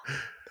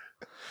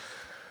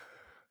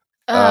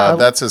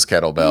 That's his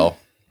kettlebell.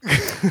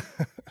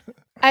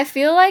 I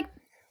feel like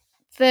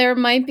there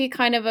might be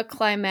kind of a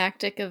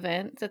climactic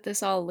event that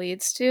this all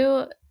leads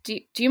to. Do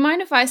you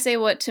mind if I say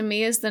what to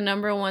me is the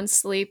number one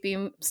sleepy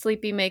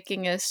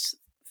makingest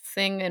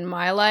thing in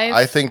my life?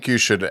 I think you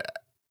should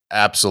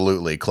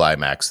absolutely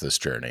climax this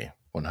journey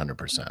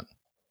 100%.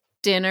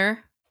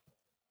 Dinner.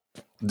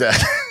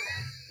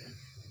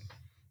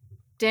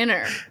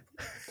 Dinner.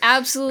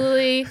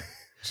 Absolutely.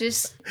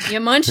 Just you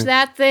munch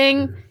that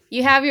thing,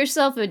 you have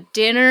yourself a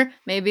dinner,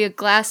 maybe a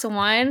glass of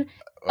wine.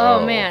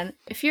 Oh man,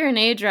 if you're an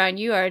Adron,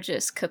 you are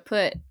just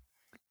kaput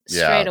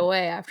straight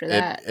away after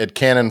that. It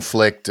can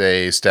inflict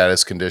a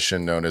status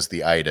condition known as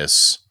the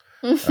itis,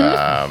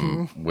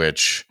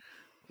 which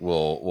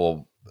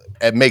will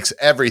it makes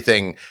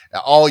everything,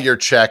 all your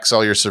checks,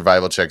 all your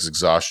survival checks,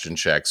 exhaustion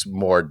checks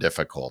more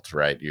difficult,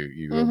 right?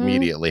 You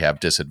immediately have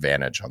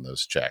disadvantage on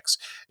those checks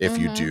if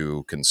you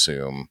do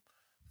consume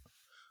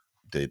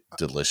the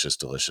delicious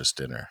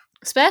dinner.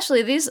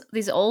 Especially these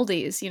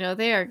oldies, you know,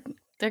 they're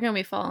gonna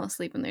be falling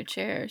asleep in their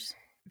chairs.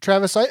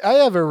 Travis, I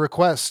have a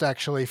request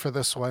actually for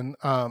this one.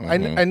 I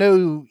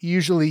know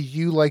usually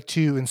you like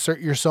to insert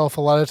yourself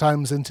a lot of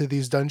times into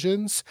these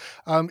dungeons.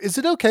 Is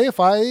it okay if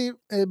I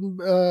am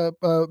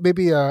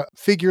maybe a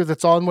figure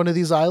that's on one of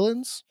these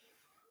islands?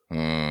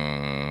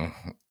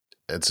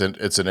 It's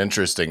an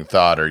interesting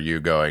thought. Are you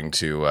going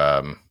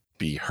to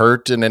be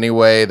hurt in any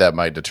way? That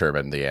might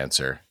determine the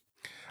answer.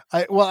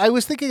 I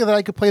was thinking that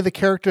I could play the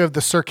character of the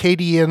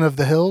Circadian of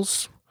the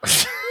Hills.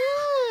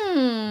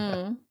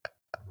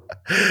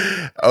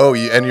 Oh,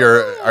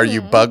 are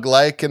you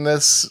bug-like in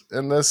this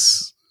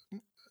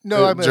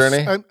No, I'm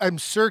journey? I'm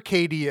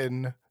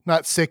circadian,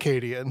 not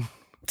circadian.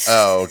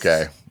 Oh,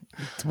 okay.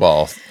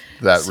 Well,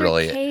 that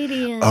really.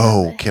 Circadian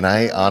Oh, of the can I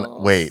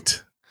hills.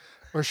 wait?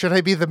 Or should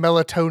I be the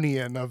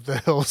melatonian of the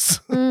hills?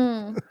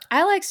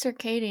 I like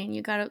circadian.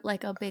 You got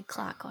like a big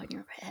clock on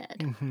your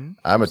head.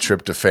 I'm a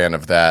tryptophan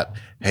of that.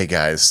 Hey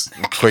guys,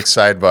 quick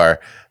sidebar.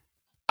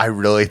 I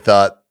really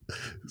thought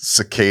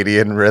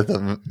circadian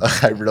rhythm.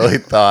 I really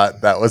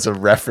thought that was a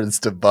reference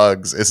to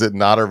bugs. Is it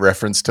not a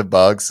reference to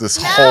bugs this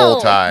whole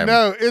time?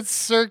 No,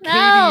 it's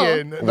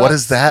circadian. What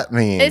does that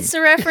mean? It's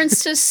a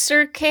reference to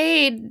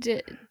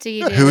circade.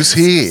 Who's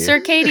he?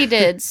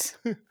 Circadidids.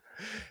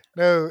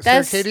 No,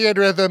 That's- circadian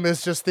rhythm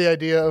is just the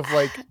idea of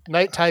like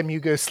nighttime you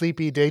go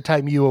sleepy,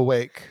 daytime you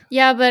awake.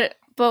 Yeah, but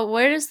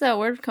where does that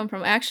word come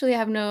from? Actually, I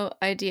have no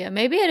idea.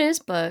 Maybe it is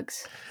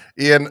bugs.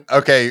 Ian,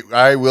 okay,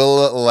 I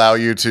will allow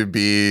you to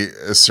be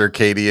a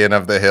circadian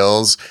of the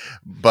hills,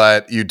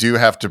 but you do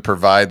have to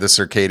provide the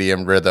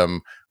circadian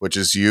rhythm, which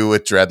is you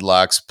with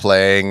dreadlocks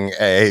playing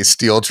a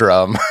steel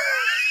drum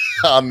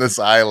on this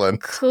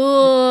island.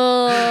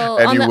 Cool.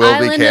 And On you the will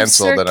be island of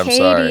canceled, and I'm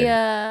sorry.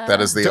 Circadia. That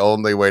is the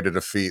only way to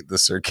defeat the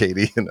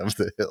circadian of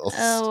the hills.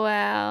 Oh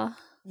wow.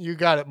 You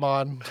got it,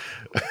 Mon.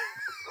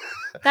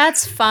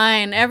 That's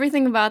fine.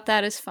 Everything about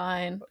that is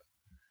fine.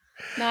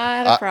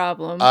 Not a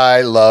problem.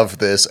 I love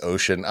this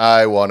ocean.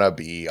 I want to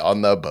be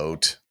on the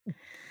boat.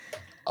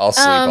 I'll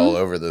sleep all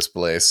over this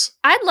place.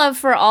 I'd love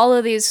for all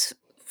of these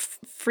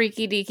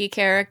freaky deaky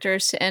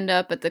characters to end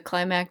up at the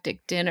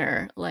climactic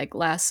dinner, like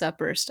Last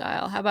Supper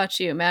style. How about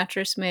you,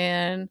 Mattress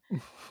Man,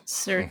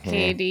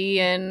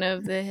 Circadian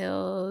of the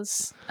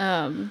Hills,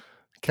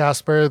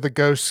 Casper, the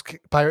ghost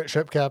pirate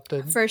ship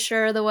captain. for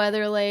sure, the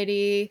Weather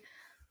Lady,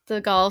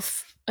 the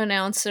golf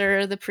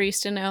announcer, the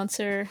priest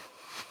announcer.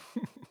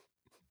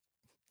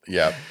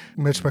 Yep.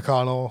 Mitch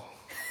McConnell.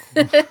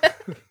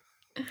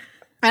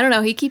 I don't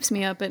know. He keeps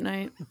me up at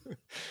night,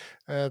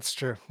 That's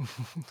true.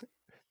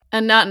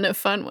 and not in a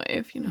fun way,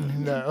 if you know. What I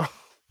mean. No.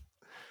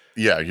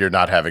 Yeah, you're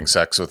not having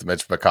sex with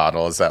Mitch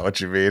McConnell. Is that what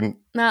you mean?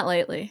 Not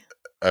lately.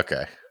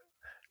 Okay.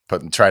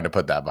 Trying to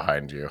put that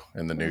behind you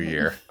in the new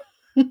year.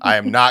 I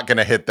am not going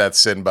to hit that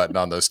sin button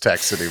on those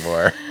texts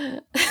anymore.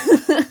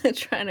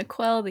 Trying to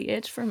quell the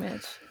itch for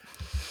Mitch.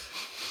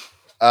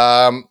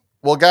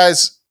 Well,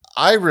 guys,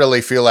 I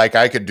really feel like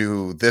I could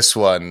do this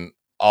one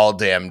all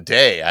damn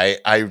day.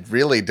 I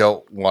really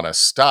don't want to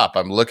stop.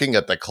 I'm looking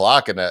at the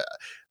clock, and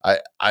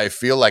I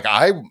feel like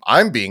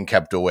I'm being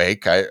kept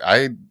awake.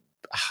 I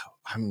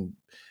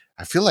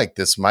feel like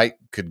this we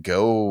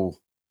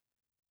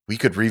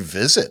could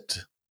revisit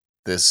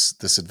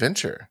this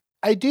adventure.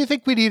 I do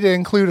think we need to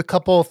include a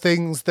couple of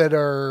things that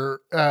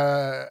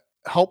are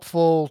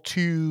helpful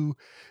to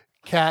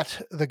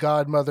Kat, the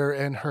godmother,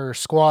 and her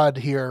squad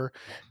here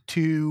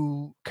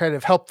to kind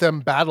of help them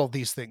battle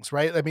these things,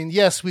 right? I mean,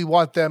 yes, we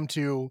want them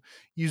to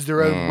use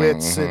their own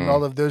wits and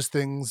all of those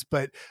things,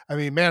 but I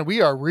mean, man,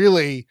 we are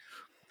really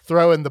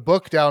throwing the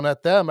book down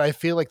at them. I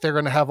feel like they're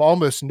going to have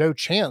almost no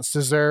chance.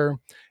 Is there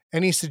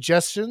any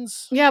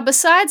suggestions? Yeah,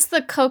 besides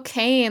the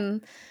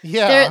cocaine,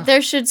 Yeah,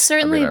 there should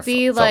certainly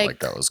be felt like, like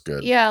that was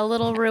good. Yeah,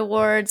 little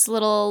rewards,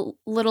 little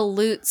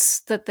loots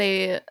that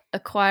they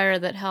acquire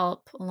that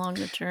help along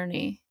the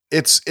journey.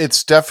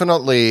 It's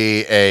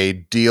definitely a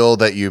deal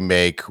that you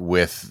make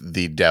with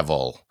the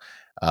devil,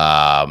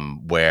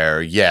 where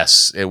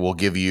yes, it will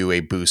give you a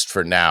boost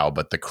for now,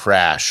 but the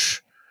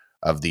crash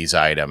of these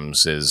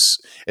items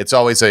it's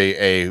always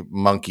a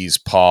monkey's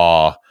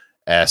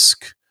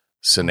paw-esque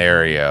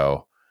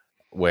scenario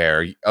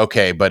where,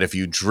 okay, but if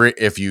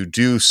you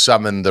do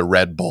summon the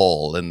Red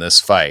Bull in this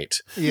fight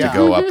to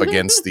go up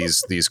against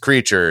these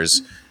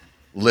creatures,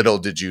 little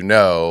did you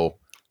know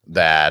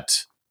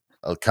that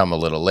come a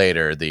little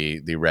later,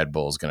 the Red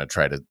Bull is going to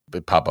try to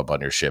pop up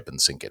on your ship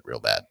and sink it real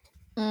bad.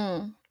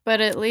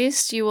 But at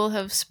least you will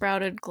have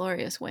sprouted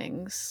glorious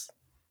wings.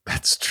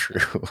 That's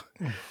true.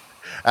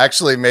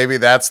 Actually, maybe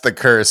that's the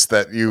curse,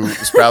 that you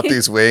sprout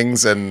these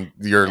wings and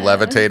you're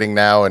levitating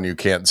now and you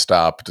can't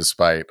stop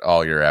despite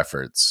all your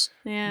efforts.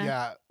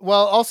 Yeah.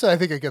 Well, also, I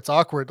think it gets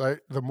awkward.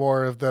 Like, the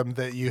more of them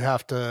that you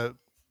have to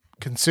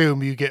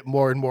consume, you get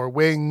more and more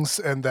wings,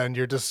 and then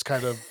you're just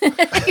kind of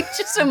It's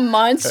just a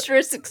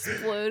monstrous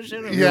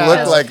explosion of You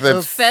look like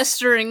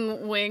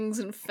festering wings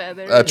and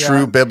feathers. a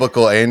true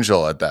biblical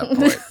angel at that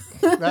point.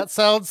 that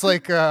sounds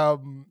like our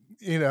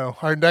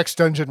next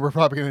dungeon we're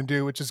probably going to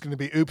do, which is going to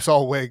be Oops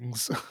All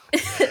Wings.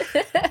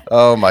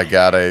 Oh my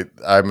God.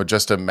 I'm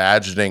just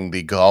imagining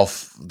the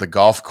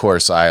golf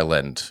course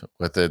island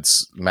with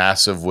its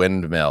massive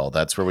windmill.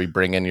 That's where we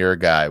bring in your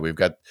guy. We've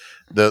got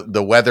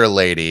the weather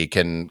lady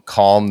can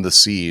calm the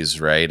seas,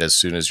 right? As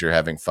soon as you're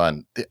having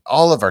fun.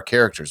 All of our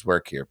characters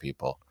work here,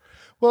 people.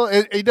 Well,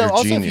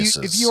 also,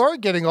 geniuses. if you are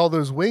getting all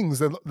those wings,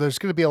 then there's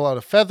going to be a lot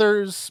of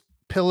feathers.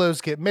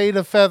 Pillows get made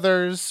of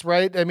feathers,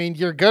 right? I mean,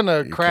 you're going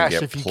to crash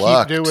if you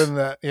keep doing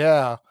that.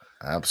 Yeah.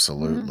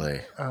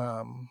 Absolutely.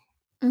 God.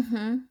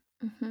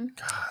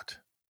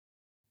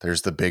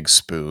 There's the big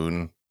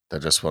spoon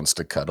that just wants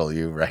to cuddle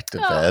you right to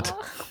bed.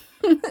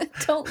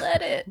 Don't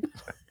let it.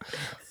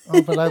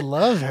 Oh, but I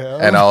love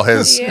him. And all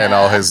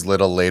his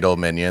little ladle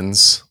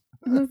minions.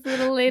 Those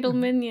little ladle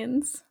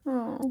minions.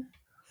 Oh.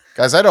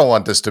 Guys, I don't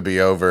want this to be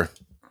over.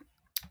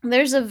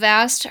 There's a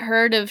vast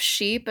herd of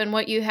sheep, and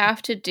what you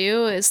have to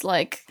do is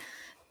like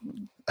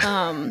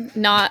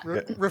not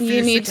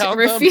refuse to count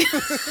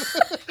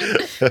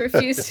them.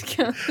 refuse to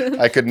count them.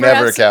 I could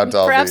never count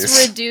all perhaps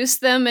these. reduce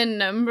them in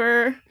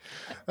number.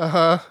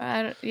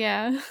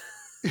 Yeah.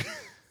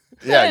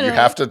 Yeah, you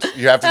have to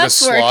just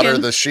slaughter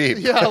working. the sheep.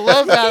 Yeah, I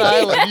love that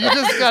island. You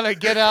just gotta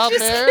get out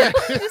there.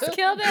 Just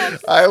kill them.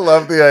 I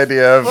love the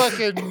idea of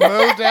fucking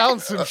mow down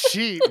some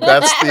sheep.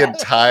 that's the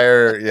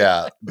entire.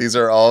 Yeah, these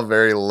are all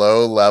very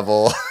low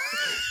level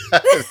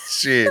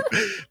sheep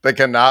that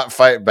cannot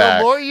fight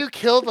back. The more you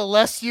kill, the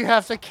less you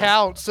have to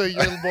count, so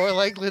you're more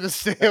likely to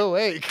stay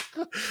awake.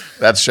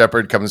 That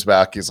shepherd comes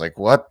back. He's like,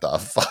 "What the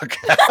fuck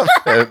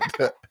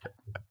happened?"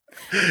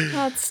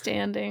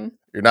 Outstanding.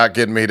 You're not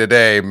getting me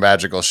today,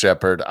 magical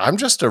shepherd. I'm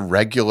just a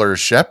regular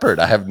shepherd.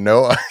 I have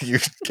no. You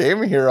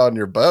came here on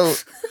your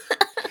boat.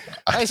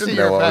 I see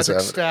your magic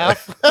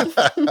staff.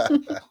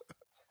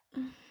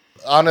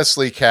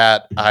 Honestly,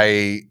 Kat,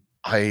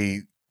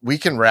 we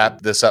can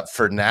wrap this up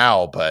for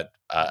now, but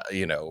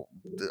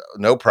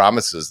no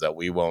promises that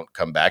we won't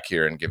come back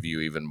here and give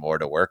you even more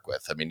to work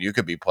with. I mean, you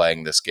could be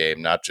playing this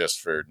game not just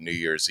for New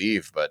Year's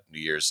Eve, but New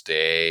Year's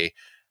Day.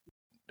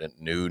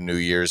 New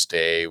Year's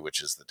Day,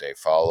 which is the day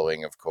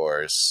following, of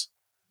course.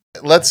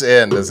 Let's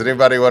end. Does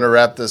anybody want to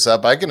wrap this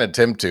up? I can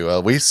attempt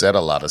to. We said a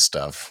lot of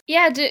stuff.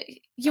 Yeah, do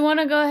you want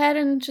to go ahead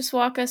and just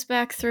walk us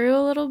back through a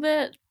little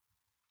bit?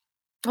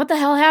 What the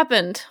hell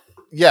happened?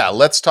 Yeah,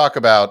 let's talk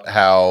about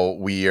how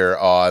we are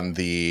on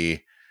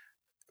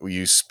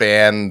you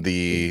span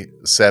the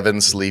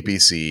 7 sleepy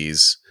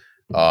seas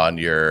on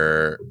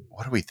your,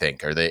 what do we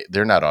think?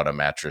 They're not on a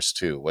mattress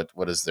too.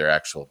 What is their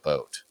actual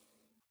boat?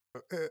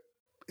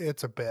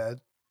 It's a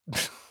bed.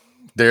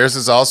 Theirs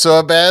is also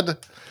a bed?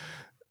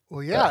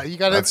 Well, yeah, you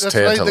got to. That's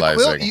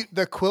tantalizing. Right,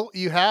 the quilt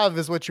you have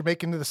is what you're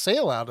making the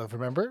sail out of.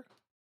 Remember?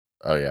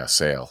 Oh yeah,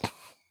 sail.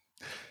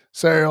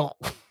 Sail.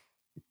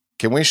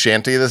 Can we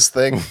shanty this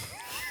thing?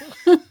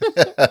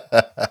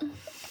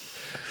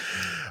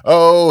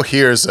 Oh,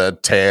 here's a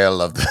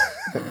tale of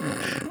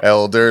the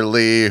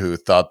elderly who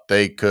thought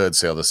they could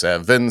sail the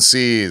 7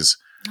 seas.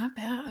 Not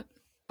bad.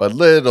 But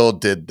little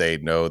did they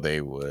know they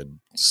would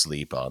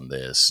sleep on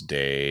this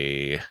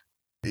day.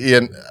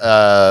 Ian,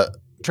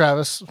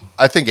 Travis.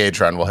 I think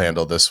Adron will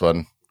handle this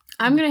one.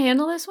 I'm going to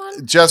handle this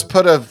one? Just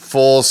put a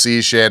full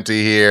sea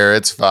shanty here.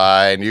 It's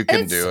fine. You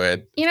can do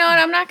it. You know what?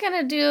 I'm not going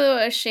to do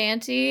a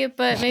shanty,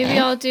 but maybe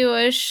I'll do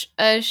a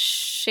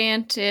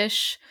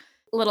shantish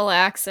little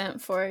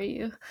accent for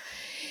you.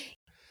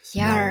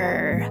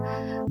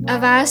 Yar.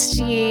 Avast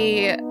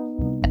ye,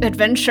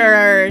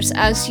 adventurers,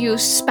 as you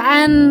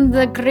span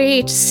the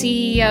great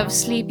sea of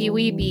sleepy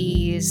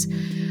weebies.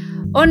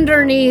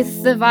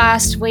 Underneath the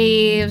vast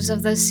waves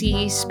of the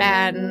sea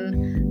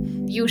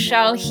span, you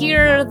shall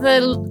hear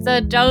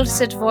the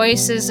dulcet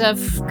voices of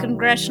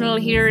congressional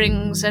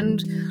hearings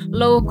and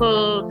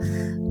local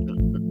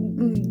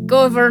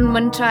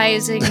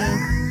governmentizing,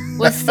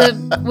 with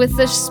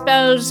the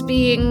spells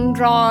being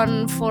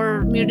drawn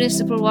for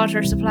municipal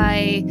water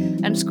supply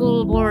and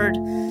school board,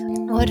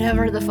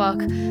 whatever the fuck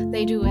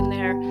they do in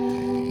there.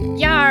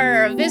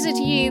 Yar, visit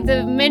ye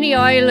the many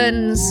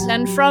islands,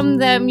 and from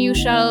them you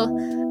shall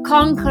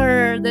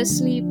conquer the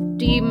sleep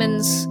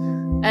demons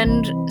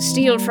and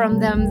steal from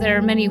them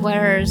their many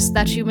wares,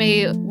 that you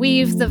may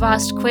weave the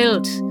vast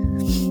quilt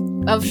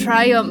of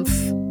triumph.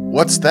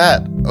 What's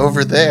that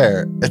over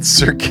there? It's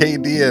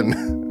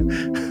Circadian.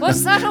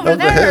 What's that over of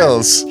there? The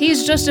hills.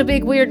 He's just a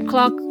big weird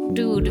clock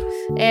dude,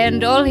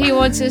 and all he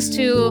wants is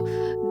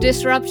to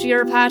disrupt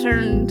your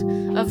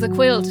pattern of the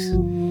quilt.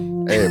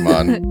 Hey,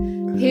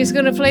 man. He's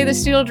gonna play the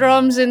steel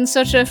drums in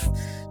such a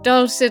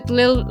dulcet,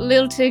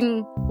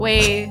 lilting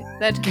way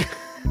that,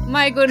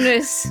 my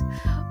goodness,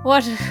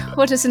 what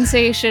a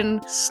sensation.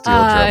 Steel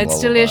drum it's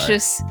lullaby.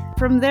 delicious.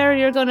 From there,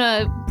 you're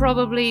gonna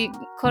probably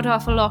cut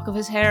off a lock of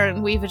his hair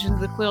and weave it into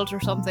the quilt or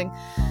something.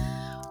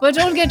 But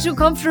don't get too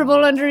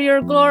comfortable under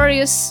your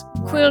glorious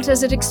quilt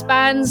as it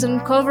expands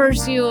and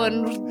covers you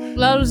and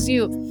lulls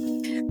you.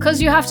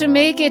 Because you have to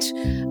make it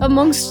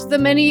amongst the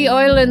many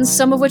islands,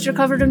 some of which are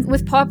covered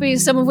with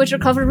poppies, some of which are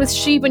covered with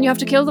sheep, and you have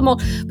to kill them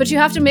all. But you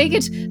have to make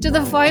it to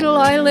the final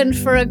island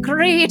for a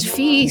great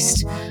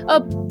feast. A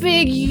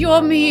big,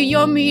 yummy,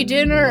 yummy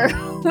dinner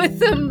with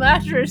the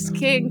Mattress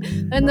King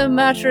and the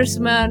Mattress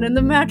Man and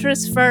the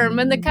Mattress Firm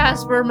and the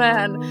Casper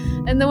Man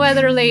and the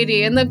Weather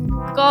Lady and the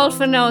golf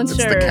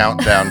announcer. It's the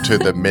countdown to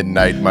the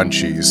midnight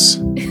munchies.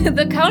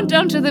 The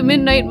countdown to the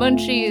midnight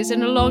munchies,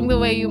 and along the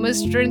way you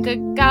must drink a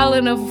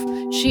gallon of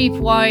cheap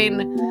wine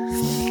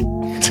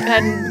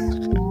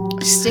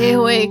and stay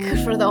awake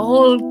for the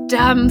whole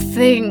damn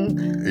thing.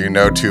 You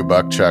know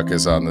 $2 Chuck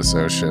is on this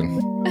ocean.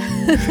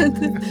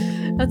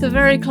 At the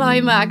very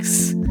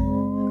climax,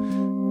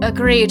 a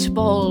great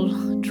ball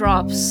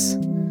drops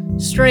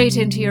straight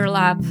into your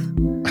lap,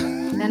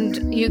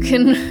 and you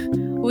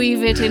can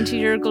weave it into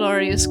your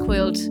glorious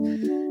quilt,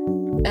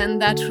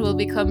 and that will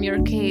become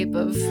your cape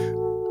of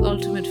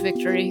ultimate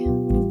victory.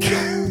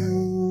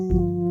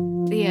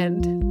 The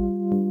end.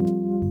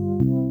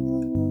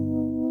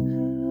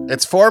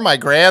 It's for my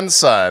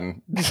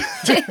grandson.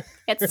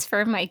 It's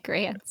for my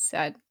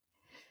grandson.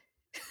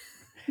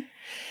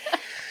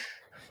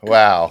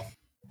 Wow.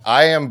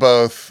 I am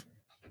both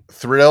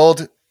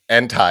thrilled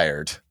and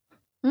tired.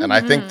 And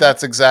I think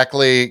that's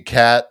exactly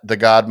Kat, the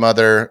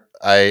godmother.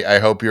 I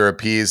hope you're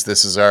appeased.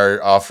 This is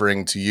our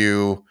offering to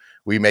you.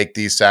 We make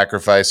these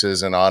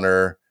sacrifices in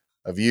honor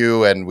of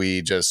you, and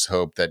we just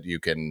hope that you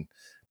can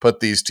put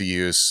these to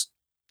use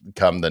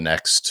come the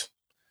next,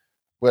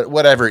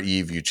 whatever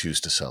eve you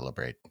choose to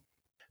celebrate.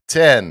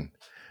 10,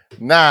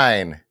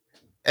 9,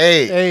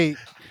 8,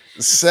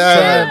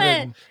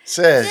 7,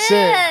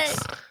 6,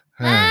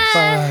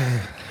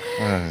 5,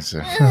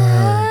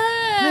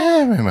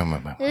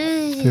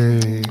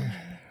 3.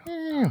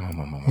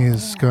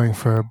 He's going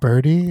for a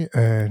birdie,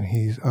 and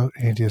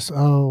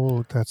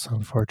that's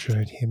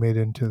unfortunate. He made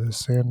it into the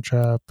sand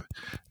trap,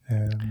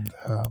 and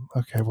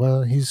okay,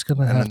 well, he's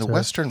gonna have to. And in the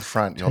Western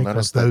Front, you'll take a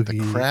notice that the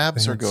bogey,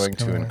 crabs are and going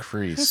it's to gonna-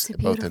 increase It's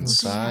a both in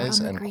beautiful day size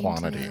on the and green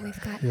quantity. today.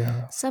 We've got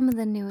Yeah. some of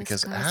the newest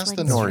Because guys as like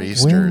the this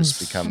nor'easters Winds-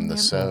 become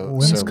the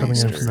Wind's coming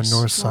in from the sou'easters,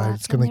 north side.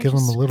 It's going to give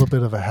him a little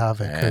bit of a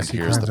havoc And as he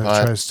here's kind the of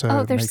putt. tries to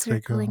Oh, they're make the go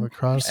circling.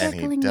 across. and he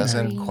Circling the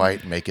doesn't green.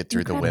 quite make it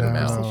through the Incredible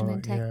windmill. precision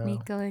and Yeah.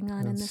 technique going on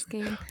in That's- this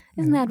game.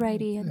 Isn't that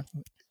right, Ian?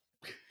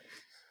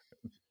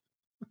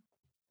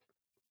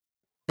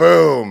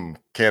 Boom!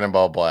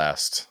 Cannonball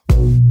blast.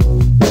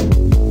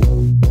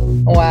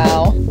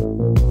 Wow.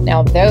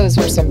 Now those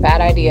were some bad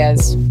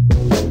ideas.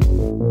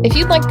 If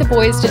you'd like the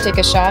boys to take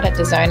a shot at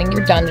designing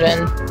your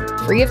dungeon,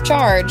 free of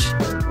charge,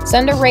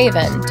 send a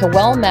raven to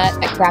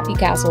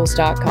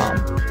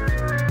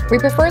wellmet@crappycastles.com. We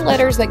prefer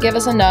letters that give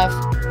us enough,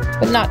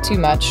 but not too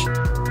much.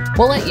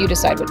 We'll let you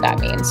decide what that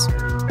means.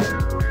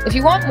 If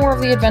you want more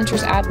of the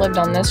adventures ad-libbed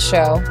on this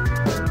show,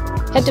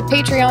 head to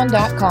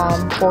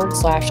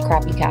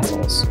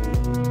patreon.com/crappycastles.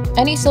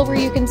 Any silver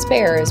you can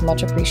spare is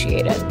much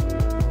appreciated.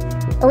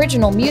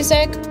 Original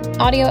music,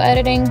 audio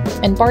editing,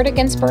 and bardic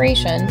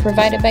inspiration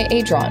provided by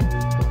Adron.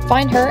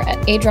 Find her at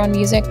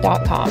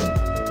adronmusic.com.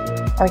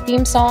 Our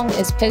theme song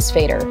is Piss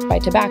Fader by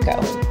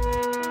Tobacco.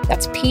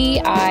 That's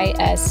Piss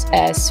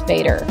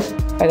Fader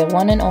by the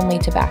one and only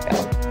Tobacco.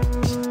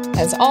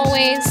 As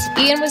always,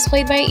 Ian was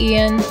played by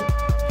Ian,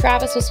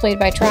 Travis was played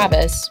by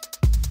Travis,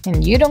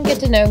 And you don't get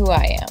to know who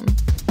I am.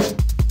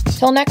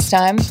 Till next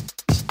time,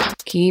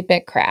 keep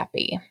it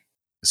crappy.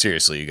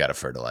 Seriously, you got to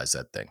fertilize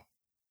that thing.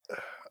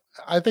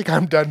 I think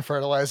I'm done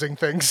fertilizing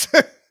things.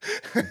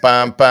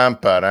 Bum bum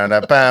ba da da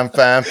bum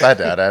bum ba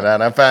da da da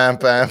da bum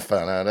bum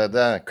ba da da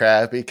da.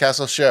 Crappy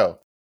Castle Show.